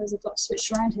patients, apologies I've got to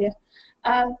switch around here,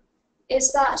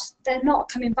 is that they're not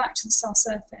coming back to the cell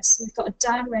surface. So we've got a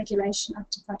downregulation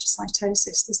after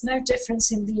phagocytosis. There's no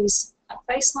difference in these at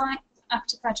baseline.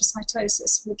 After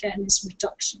phagocytosis, we're getting this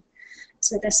reduction.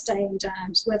 So they're staying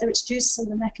down. So whether it's due to some of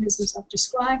the mechanisms I've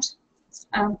described,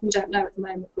 we don't know at the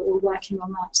moment, but we're working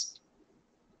on that.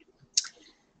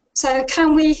 So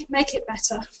can we make it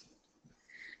better?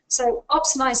 So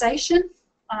opsonization,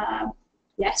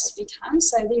 yes, we can.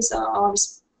 So these are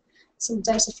some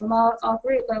data from our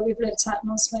group where we've looked at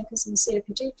non-smokers and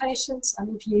COPD patients,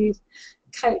 and if you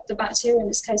coat the bacteria, in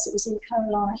this case it was E.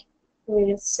 coli,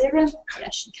 with serum,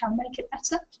 yes, you can make it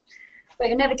better. But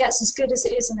it never gets as good as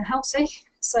it is in a healthy,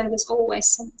 so there's always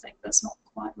something that's not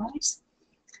quite right.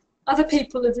 Other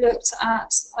people have looked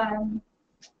at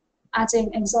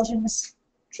adding exogenous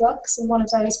drugs, and one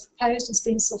of those proposed has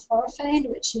been sulforaphane,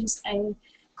 which is a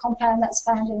compound that's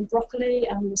found in broccoli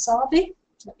and wasabi,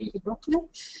 so eat your broccoli.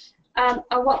 And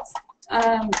what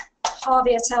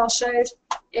Harvey et al. Showed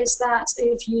is that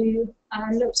if you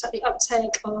looked at the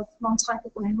uptake of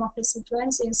non-typable Haemophilus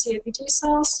influenzae in COPD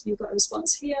cells, you got a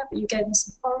response here, but you gave them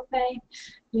sulforaphane,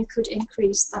 you could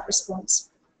increase that response.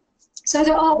 So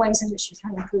there are ways in which you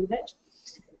can improve it.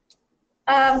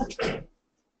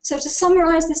 So to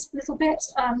summarize this little bit,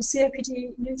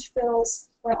 COPD neutrophils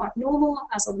were abnormal,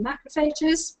 as are the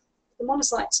macrophages. The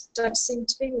monocytes don't seem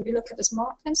to be when we look at as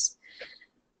markers.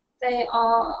 They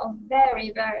are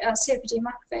very, COPD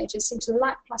macrophages seem to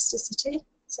lack plasticity.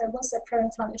 So once they're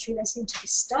pro-inflammatory, they seem to be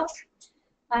stuck.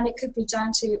 And it could be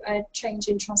down to a change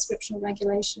in transcriptional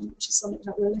regulation, which is something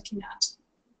that we're looking at.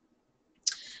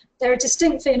 They're a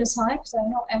distinct phenotype, they're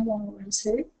not M1 or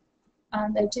M2,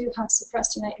 and they do have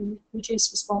suppressed innate and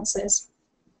reduced responses.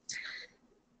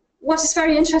 What is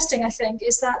very interesting, I think,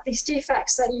 is that these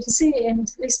defects that you can see in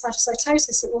least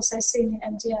phagocytosis are also seen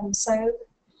in MDM. So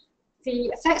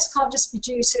the effects can't just be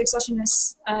due to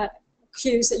exogenous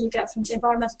cues that you get from the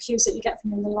environmental cues that you get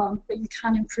from in the lung, but you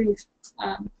can improve.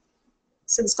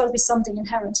 So there's got to be something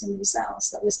inherent in these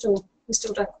cells that we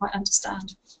still don't quite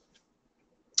understand.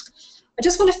 I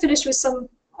just want to finish with some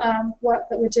work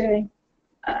that we're doing,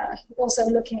 also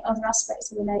looking at other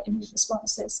aspects of innate immune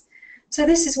responses. So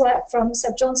this is work from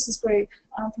Seb Johnson's group,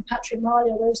 from Patrick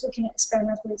Marlier, where he was looking at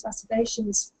experimental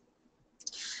exacerbations.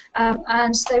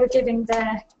 And they were giving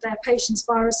their patients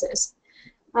viruses.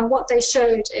 And what they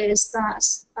showed is that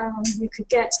you could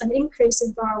get an increase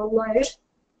in viral load,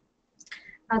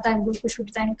 which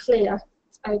would then clear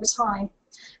over time.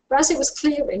 But as it was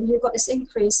clearing, you got this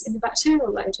increase in the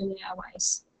bacterial load in the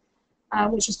airways,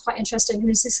 which is quite interesting. And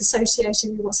this is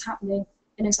associated with what's happening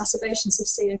in exacerbations of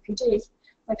COPD,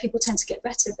 where people tend to get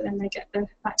better, but then they get the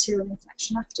bacterial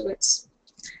infection afterwards.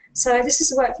 So this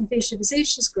is the work from Airway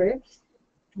Diseases group,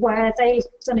 where they've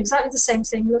done exactly the same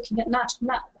thing, looking at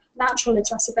natural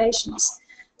exacerbations.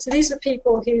 So these were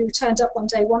people who turned up on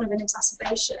day one of an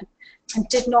exacerbation and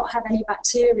did not have any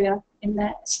bacteria in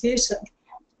their sputum,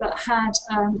 but had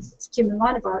human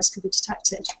rhinovirus could be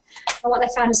detected. And what they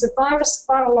found is the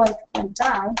viral load went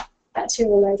down,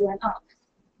 bacterial load went up.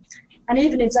 And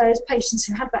even if those patients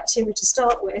who had bacteria to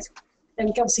start with, they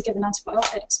were obviously given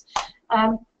antibiotics.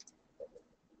 And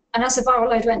as the viral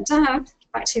load went down,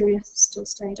 bacteria still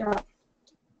stayed up.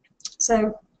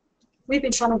 So we've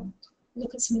been trying to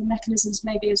look at some of the mechanisms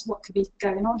maybe as what could be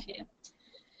going on here.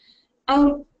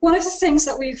 One of the things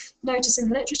that we've noticed in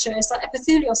the literature is that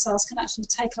epithelial cells can actually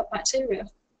take up bacteria,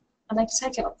 and they can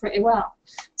take it up pretty well.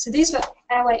 So these were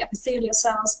airway epithelial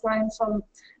cells grown from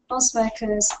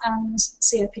non-smokers and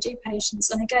COPD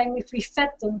patients, and again, we fed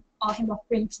them our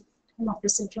Haemophilus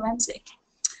influenzae.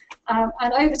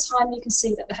 And over time, you can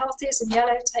see that the healthiest in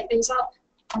yellow take these up,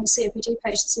 and the COPD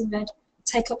patients in red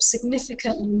take up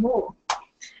significantly more.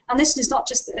 And this is not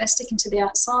just that they're sticking to the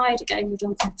outside. Again, we've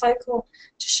done confocal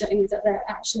to show you that they're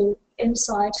actually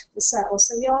inside the cell.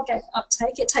 So we are getting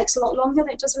uptake. It takes a lot longer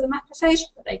than it does with a macrophage,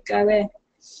 but they go in.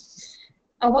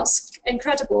 And what's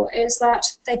incredible is that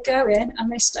they go in and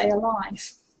they stay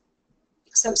alive.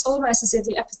 So it's almost as if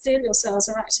the epithelial cells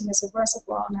are acting as a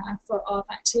reservoir now for our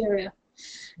bacteria.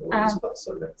 What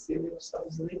sort of epithelial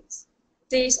cells are these?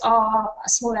 These are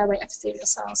small airway epithelial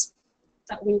cells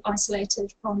that we've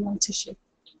isolated from lung tissue.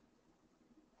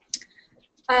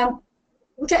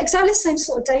 We get exactly the same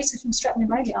sort of data from strep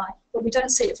pneumoniae, but we don't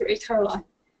see it for E. coli.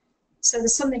 So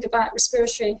there's something about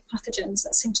respiratory pathogens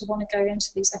that seem to want to go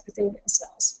into these epithelial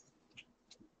cells.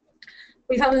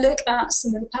 We've had a look at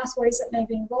some of the pathways that may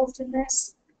be involved in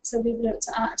this. So we've looked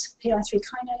at PI3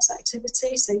 kinase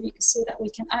activity, so you can see that we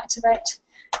can activate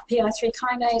PI3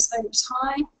 kinase over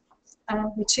time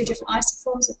with 2 different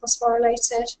isoforms of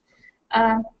phosphorylated,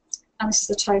 and this is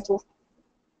the total.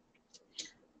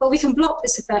 But we can block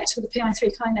this effect with a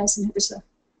PI3 kinase inhibitor,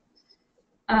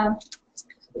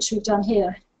 which we've done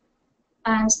here.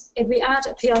 And if we add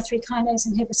a PI3 kinase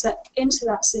inhibitor into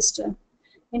that system,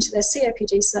 into their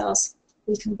COPD cells,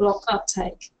 we can block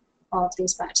uptake of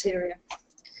these bacteria.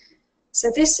 So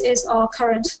this is our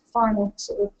current final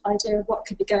sort of idea of what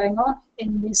could be going on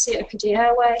in the COPD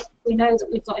airway. We know that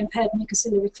we've got impaired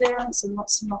mucociliary clearance and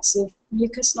lots of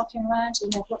mucus knocking around,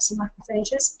 and we have lots of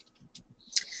macrophages.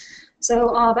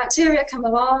 So our bacteria come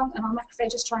along and our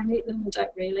macrophages try and eat them and don't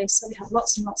really. So we have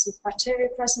lots and lots of bacteria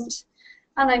present,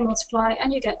 and they multiply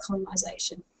and you get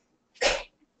colonization.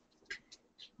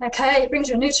 Okay, it brings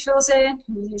your neutrophils in,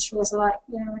 and the neutrophils are like,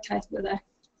 yeah, okay, we're there.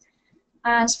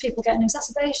 And people get an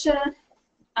exacerbation,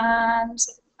 and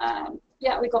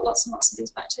yeah, we've got lots and lots of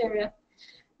these bacteria.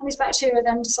 And these bacteria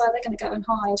then decide they're going to go and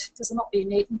hide, because they're not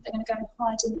being eaten, they're going to go and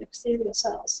hide in the epithelial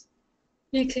cells.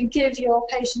 You can give your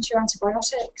patient your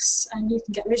antibiotics, and you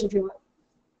can get rid of your,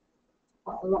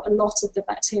 well, a lot of the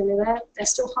bacteria there. They're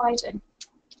still hiding.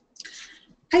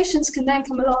 Patients can then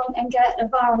come along and get a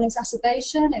viral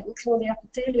exacerbation. It will kill the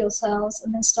epithelial cells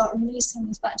and then start releasing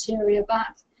these bacteria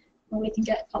back, and we can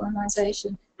get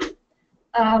colonization.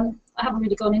 I haven't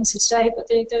really gone into today, but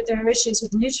there are issues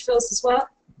with neutrophils as well.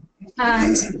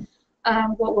 And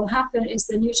what will happen is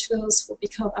the neutrophils will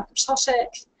become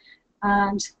apoptotic,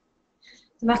 and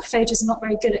the macrophages are not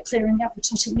very good at clearing the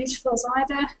apoptotic neutrophils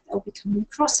either. They'll become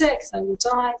necrotic, they will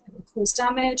die, they will cause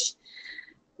damage.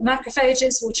 The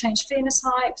macrophages will change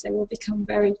phenotype, they will become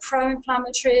very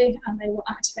pro-inflammatory, and they will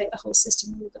activate the whole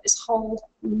system. We've got this whole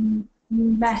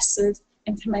mess of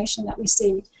inflammation that we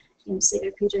see in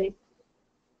COPD.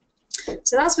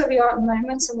 So that's where we are at the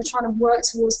moment, and we're trying to work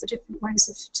towards the different ways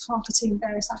of targeting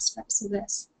various aspects of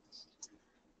this.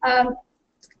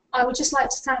 I would just like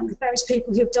to thank the various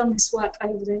people who have done this work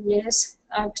over the years,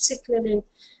 particularly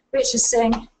Richard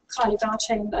Singh, Kylie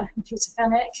Bell-Chamber, and Peter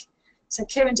Fennick. So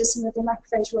Kieran did some of the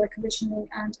macrophage work originally,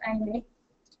 and Amy.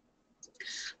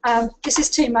 This is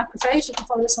Team Macrophage. You can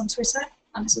follow us on Twitter,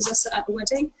 and this is us at the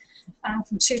wedding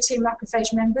from 2 Team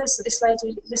Macrophage members. So this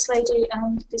lady,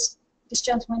 and this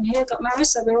gentleman here got married,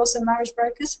 so we're also marriage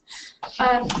brokers.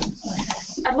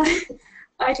 I'd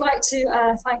like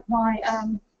to thank my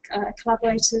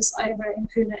collaborators over in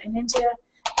Pune in India,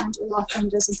 and all our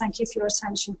funders, and thank you for your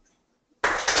attention.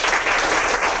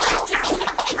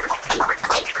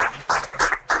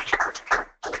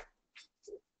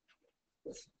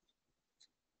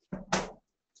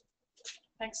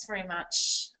 Thanks very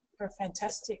much for a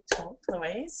fantastic talk,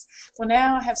 Louise. Well,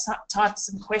 now I have time for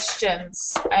some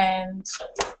questions, and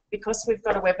because we've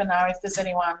got a webinar, if there's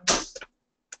anyone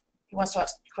who wants to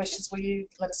ask questions, will you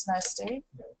let us know, Steve?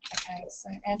 Yeah. Okay, so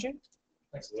Andrew?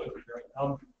 Thanks, Louise.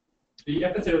 The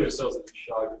epithelial cells that you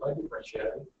showed, are they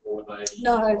differentiated, or are they?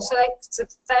 No, so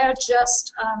they're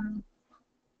just,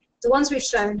 the ones we've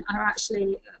shown are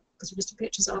actually, because we just took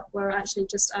pictures of, were actually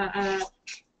just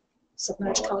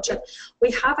submerged culture. We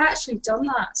have actually done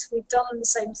that. We've done the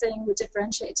same thing with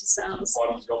differentiated cells.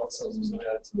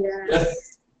 Yeah.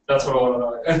 That's what I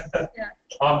want to know. Yeah.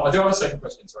 I do have a second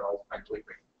question, so I'll make it quick.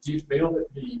 Do you feel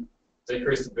that the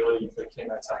decreased ability for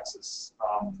chemotaxis,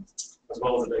 as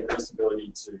well as the decreased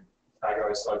ability to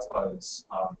phagocytose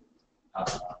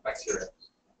bacteria,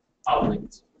 are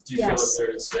linked? Do you feel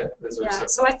that there's a receptor?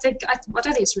 So I don't think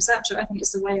it's receptor. I think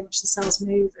it's the way in which the cells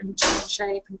move and change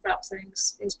shape and grab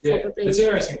things is probably. It's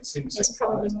interesting. It's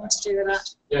probably more to do with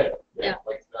that. Yeah.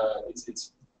 Like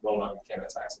it's well known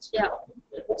chemotaxis. Yeah.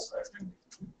 Also,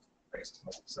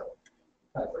 so.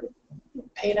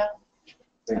 Peter.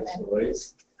 Thanks,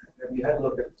 Louise. Have you had a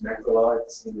look at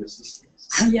macrolides in your systems?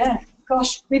 Yeah,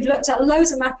 gosh, we've looked at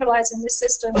loads of macrolides in this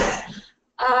system,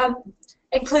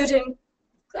 including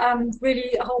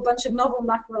really a whole bunch of novel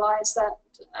macrolides that,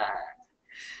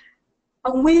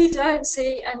 and we don't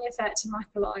see any effect in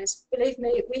macrolides. Believe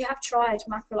me, we have tried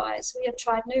macrolides. We have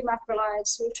tried new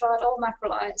macrolides. We've tried old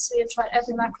macrolides. We have tried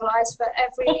every macrolide for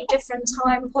every different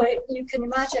time point you can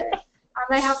imagine, and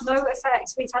they have no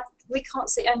effect. We can't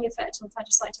see any effect on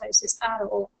phagocytosis at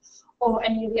all, or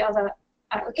any of the other,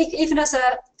 even as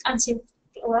a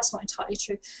well, that's not entirely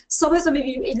true. Some of them, if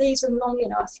you leave them long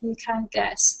enough, you can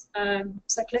get,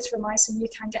 so clitoromycin, you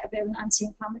can get a bit of an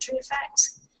anti-inflammatory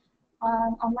effect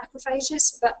on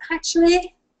macrophages, but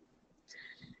actually,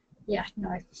 yeah,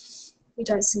 no, we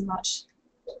don't see much.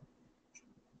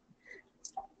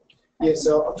 Yeah,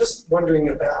 so I'm just wondering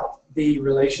about the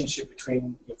relationship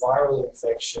between the viral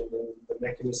infection and the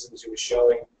mechanisms you were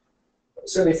showing.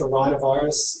 Certainly for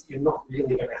rhinovirus, you're not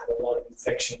really going to have a lot of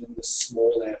infection in the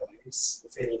small airways,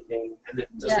 if anything, and it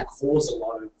doesn't cause a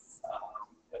lot of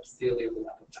epithelial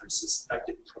apoptosis. In fact,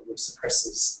 it probably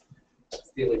suppresses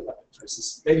epithelial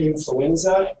apoptosis. Maybe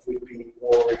influenza would be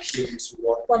more akin to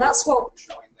what. Well, that's what.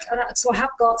 So I have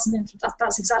got some.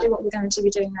 That's exactly what we're going to be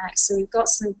doing next. So we've got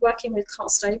some working with Carl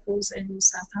Staples in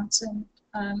Southampton.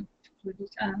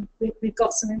 We've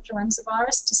got some influenza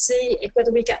virus to see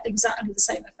whether we get exactly the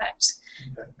same effect,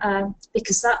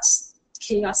 because that's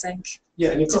key, I think.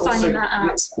 Yeah, and you've got finding that out.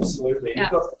 Yes, absolutely. Yeah.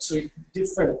 You've got two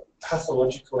different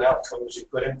pathological outcomes. You've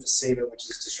got emphysema, which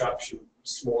is disruption of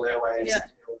small airways,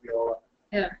 and alveolar.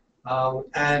 Yeah.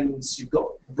 And you've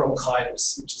got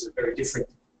bronchitis, which is a very different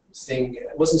thing.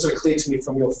 It wasn't so clear to me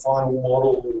from your final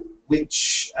model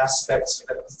which aspects of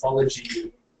that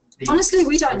pathology honestly,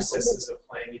 we don't. Processes are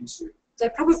playing into. They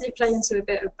probably play into a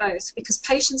bit of both, because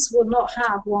patients will not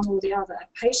have one or the other.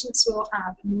 Patients will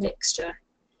have a mixture.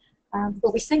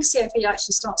 But we think COPD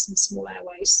actually starts in the small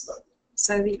airways.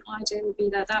 So the idea would be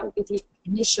that that would be the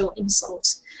initial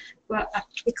insult. But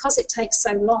because it takes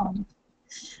so long,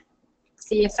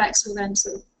 the effects will then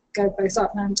sort of go both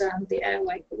up and down the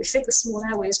airway. But we think the small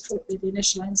airway is probably the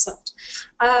initial insult.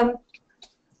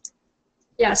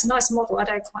 Yeah, it's a nice model. I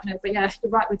don't quite know, but yeah,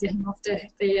 you're right with the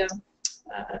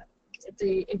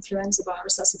influenza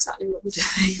virus. That's exactly what we're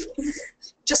doing.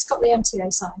 Just got the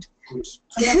MTA side. Good.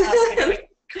 I'm going to ask a quick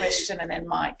question, and then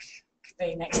Mike could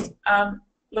be next.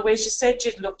 Louise, you said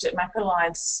you'd looked at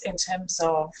macrolides in terms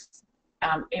of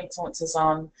influences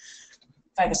on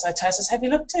phagocytosis. Have you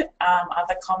looked at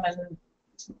other common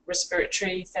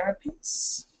respiratory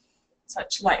therapies?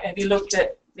 Such like, have you looked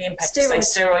at the impact of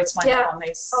steroids might have on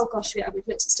these? Oh gosh, yeah, we've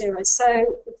looked at steroids.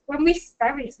 So when we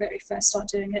very first started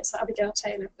doing it, so Abigail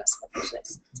Taylor,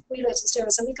 we looked at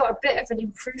steroids, and we got a bit of an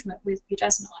improvement with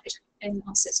budesonide in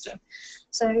our system.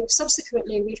 So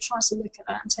subsequently, we've tried to look at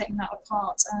that and taken that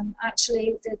apart. And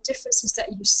actually, the differences that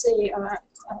you see are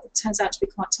turns out to be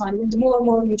quite tiny. And the more and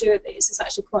more you do of these, it's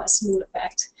actually quite a small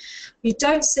effect. You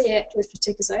don't see it with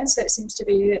fluticasone, so it seems to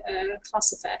be a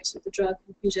class effect with the drug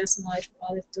budesonide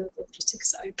rather than the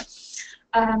fluticasone.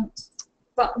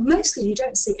 But mostly you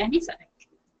don't see anything.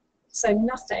 So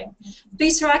nothing.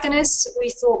 Beta agonists, we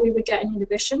thought we would get an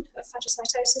inhibition of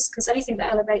phagocytosis, because anything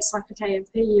that elevates cyclic AMP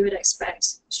you would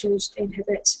expect should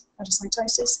inhibit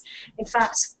phagocytosis. In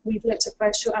fact, we've looked at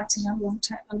both short-acting and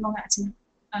long-acting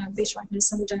beta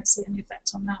agonists, and we don't see any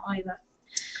effect on that either.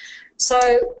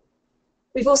 So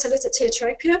we've also looked at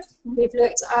teiotropia. We've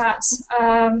looked at,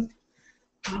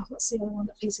 what's the other one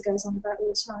that Peter goes on about all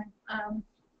the time?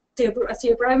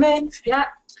 Theobromine,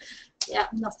 yeah,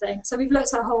 nothing. So we've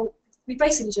looked at a whole. We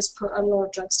basically just put a lot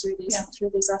of drugs through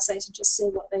these assays and just see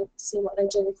what they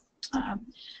do.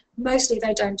 Mostly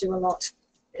they don't do a lot.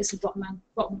 Is the bottom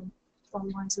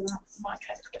line to that. Mike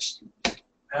had a question.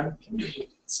 Can you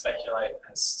speculate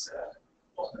as to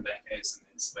what the mechanism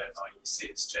is whereby you see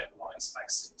it's generalised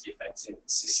vaccine defects in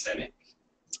systemic?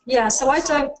 Yeah. So I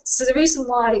don't. So the reason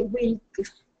why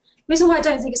I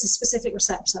don't think it's a specific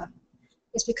receptor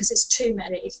is because it's too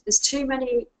many. There's too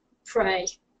many prey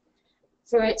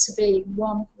for it to be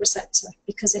one receptor,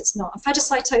 because it's not.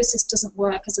 Phagocytosis doesn't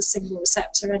work as a single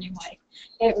receptor anyway.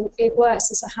 It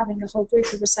works as having a whole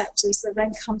group of receptors that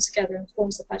then come together and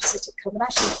forms the phagocytic cover, and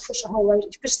actually push a whole load,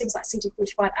 push things like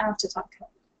CD45 out of that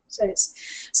cover. So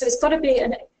it's got to be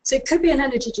so it could be an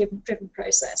energy driven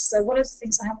process. So one of the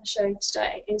things I haven't shown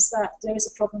today is that there is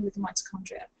a problem with the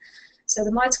mitochondria. So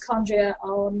the mitochondria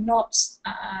are not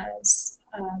as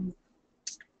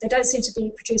they don't seem to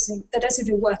be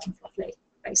working properly,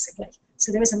 basically.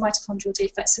 So there is a mitochondrial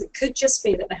defect. So it could just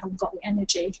be that they haven't got the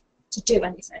energy to do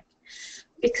anything.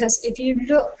 Because if you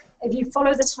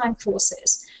follow the time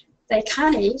courses, they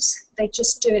can eat, they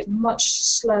just do it much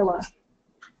slower.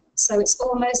 So it's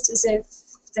almost as if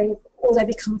they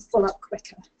become full up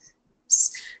quicker.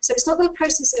 So it's not the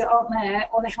processes that aren't there,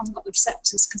 or they haven't got the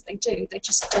receptors, because they do, they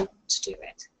just don't want to do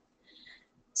it.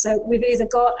 So we've either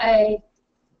got a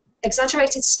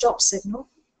exaggerated stop signal,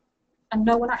 and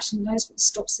no one actually knows what the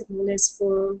stop signal is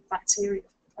for bacterial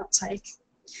uptake,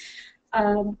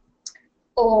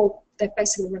 or they're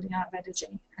basically running out of energy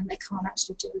and they can't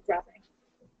actually do the grabbing,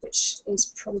 which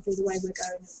is probably the way we're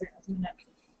going at the minute.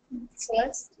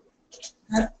 Celeste?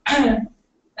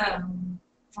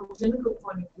 From a clinical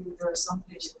point of view, there are some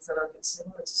patients that are a bit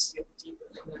similar to COPD, but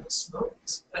they never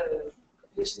smoked.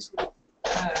 Patients with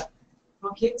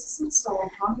bronchiectasis or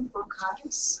chronic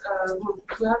bronchitis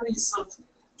who have these sort of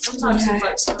Sometimes it's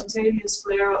like spontaneous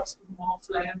flare-ups with more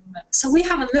phlegm. So we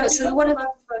haven't looked. So one of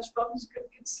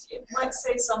it might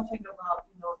say something about,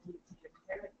 you know, the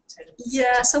inherent tendency.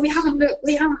 Yeah, so we haven't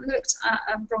looked at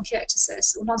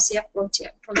bronchiectasis or non-CF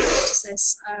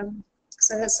bronchiectasis.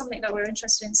 So that's something that we're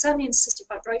interested in. Certainly in cystic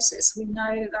fibrosis, we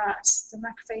know that the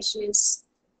macrophages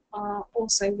are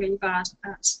also really bad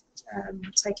at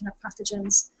taking up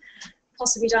pathogens,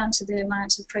 possibly down to the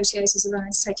amount of proteases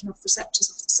around taking off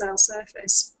receptors off the cell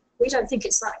surface. We don't think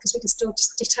it's that because we can still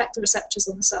detect the receptors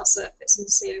on the cell surface in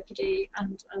COPD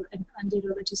and in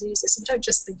other diseases. So we don't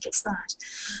just think it's that.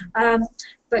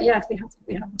 But yeah, we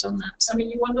haven't done that. I mean,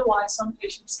 you wonder why some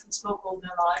patients can smoke all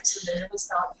their lives and they never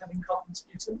start having common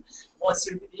sputum or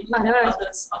COPD. I know.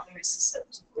 Others are very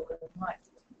susceptible and might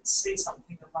say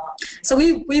something about. So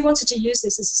we wanted to use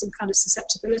this as some kind of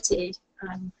susceptibility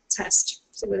test,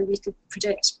 so whether we could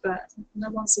predict, but no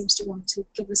one seems to want to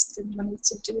give us the money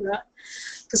to do that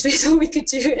because we thought we could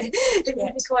do it. It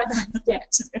wouldn't be quite that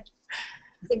yet.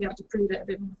 I think we have to prove it a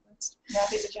bit more first. Now,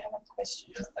 did you have a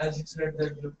question? As you said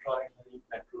that you're trying many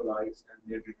macrolides and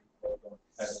they're driven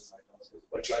by phagocytosis,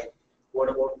 but like, what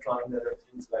about trying other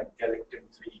things like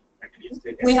galectin-3? At least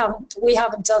they can. We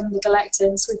haven't done the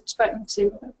galectins. We've spoken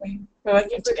to. We're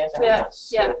working together. Yeah,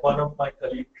 So yeah. one of my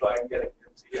colleagues tried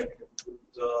galectin-3 and it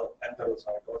improves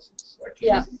enterocytosis. So at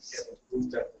Yeah. least if it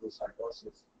improves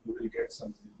enterocytosis, you will get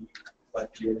some relief by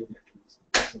clearing at least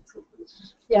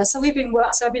neutrophils. Yeah, so we've been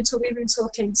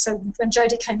talking. So when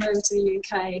Jodie came over to the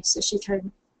UK, so she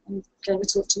came and gave a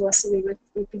talk to us. So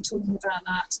we've been talking about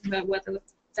that, about whether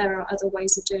there are other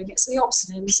ways of doing it. So the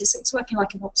opsonin, it's working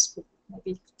like an opsonin,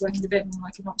 maybe working a bit more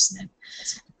like an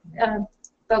opsonin.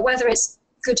 But whether it's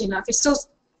good enough, it's still,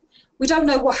 we don't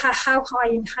know how high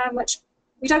and how much.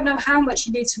 We don't know how much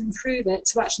you need to improve it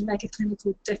to actually make a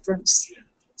clinical difference.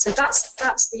 So that's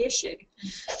the issue.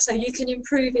 So you can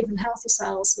improve even healthy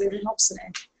cells with an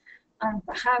opsonin,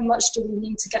 but how much do we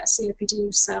need to get a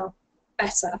COPD cell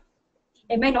better?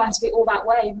 It may not have to be all that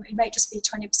way. It may just be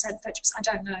 20%, 30%. I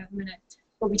don't know at the minute,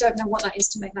 but we don't know what that is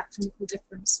to make that clinical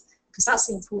difference, because that's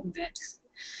the important bit.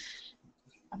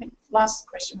 I think last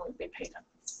question would be Peter.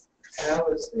 How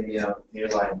is the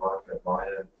airway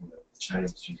microbiome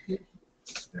changed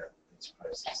this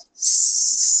process?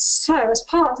 So, as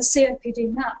part of the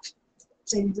COPD map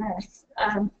thing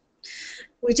there,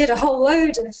 we did a whole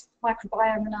load of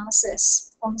microbiome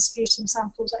analysis on the sputum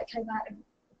samples that came out.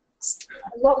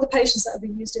 A lot of the patients that have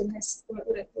been used in this were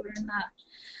in that.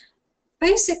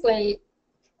 Basically,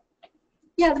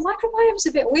 yeah, the microbiome is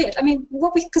a bit weird. I mean,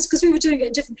 because we were doing it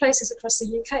in different places across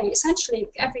the UK, essentially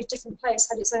every different place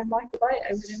had its own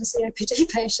microbiome within the COPD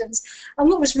patients. And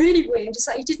what was really weird is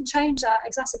that you didn't change that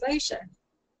exacerbation.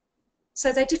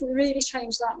 So they didn't really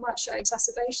change that much at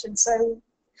exacerbation. So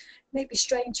maybe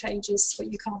strain changes,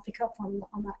 but you can't pick up on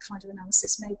that kind of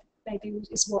analysis. Maybe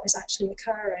is what is actually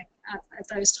occurring at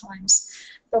those times.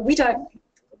 But we don't.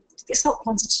 It's not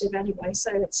quantitative anyway,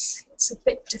 so it's a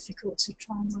bit difficult to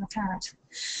try and work out.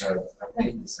 So I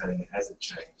think you're saying it hasn't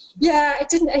changed. Yeah, it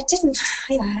didn't.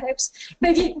 Yeah, it was,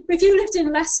 maybe if you lived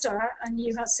in Leicester and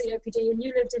you had COPD, and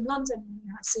you lived in London and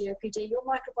you had COPD, your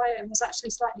microbiome was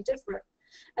actually slightly different.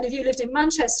 And if you lived in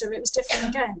Manchester, it was different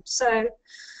again. So,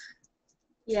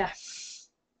 yeah,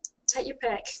 take your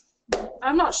pick.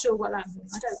 I'm not sure what that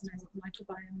means. I don't know what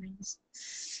microbiome means.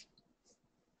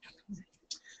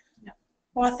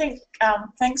 Well, I think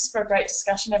thanks for a great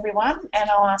discussion, everyone, and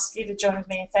I'll ask you to join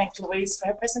me and thank Louise for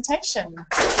her presentation.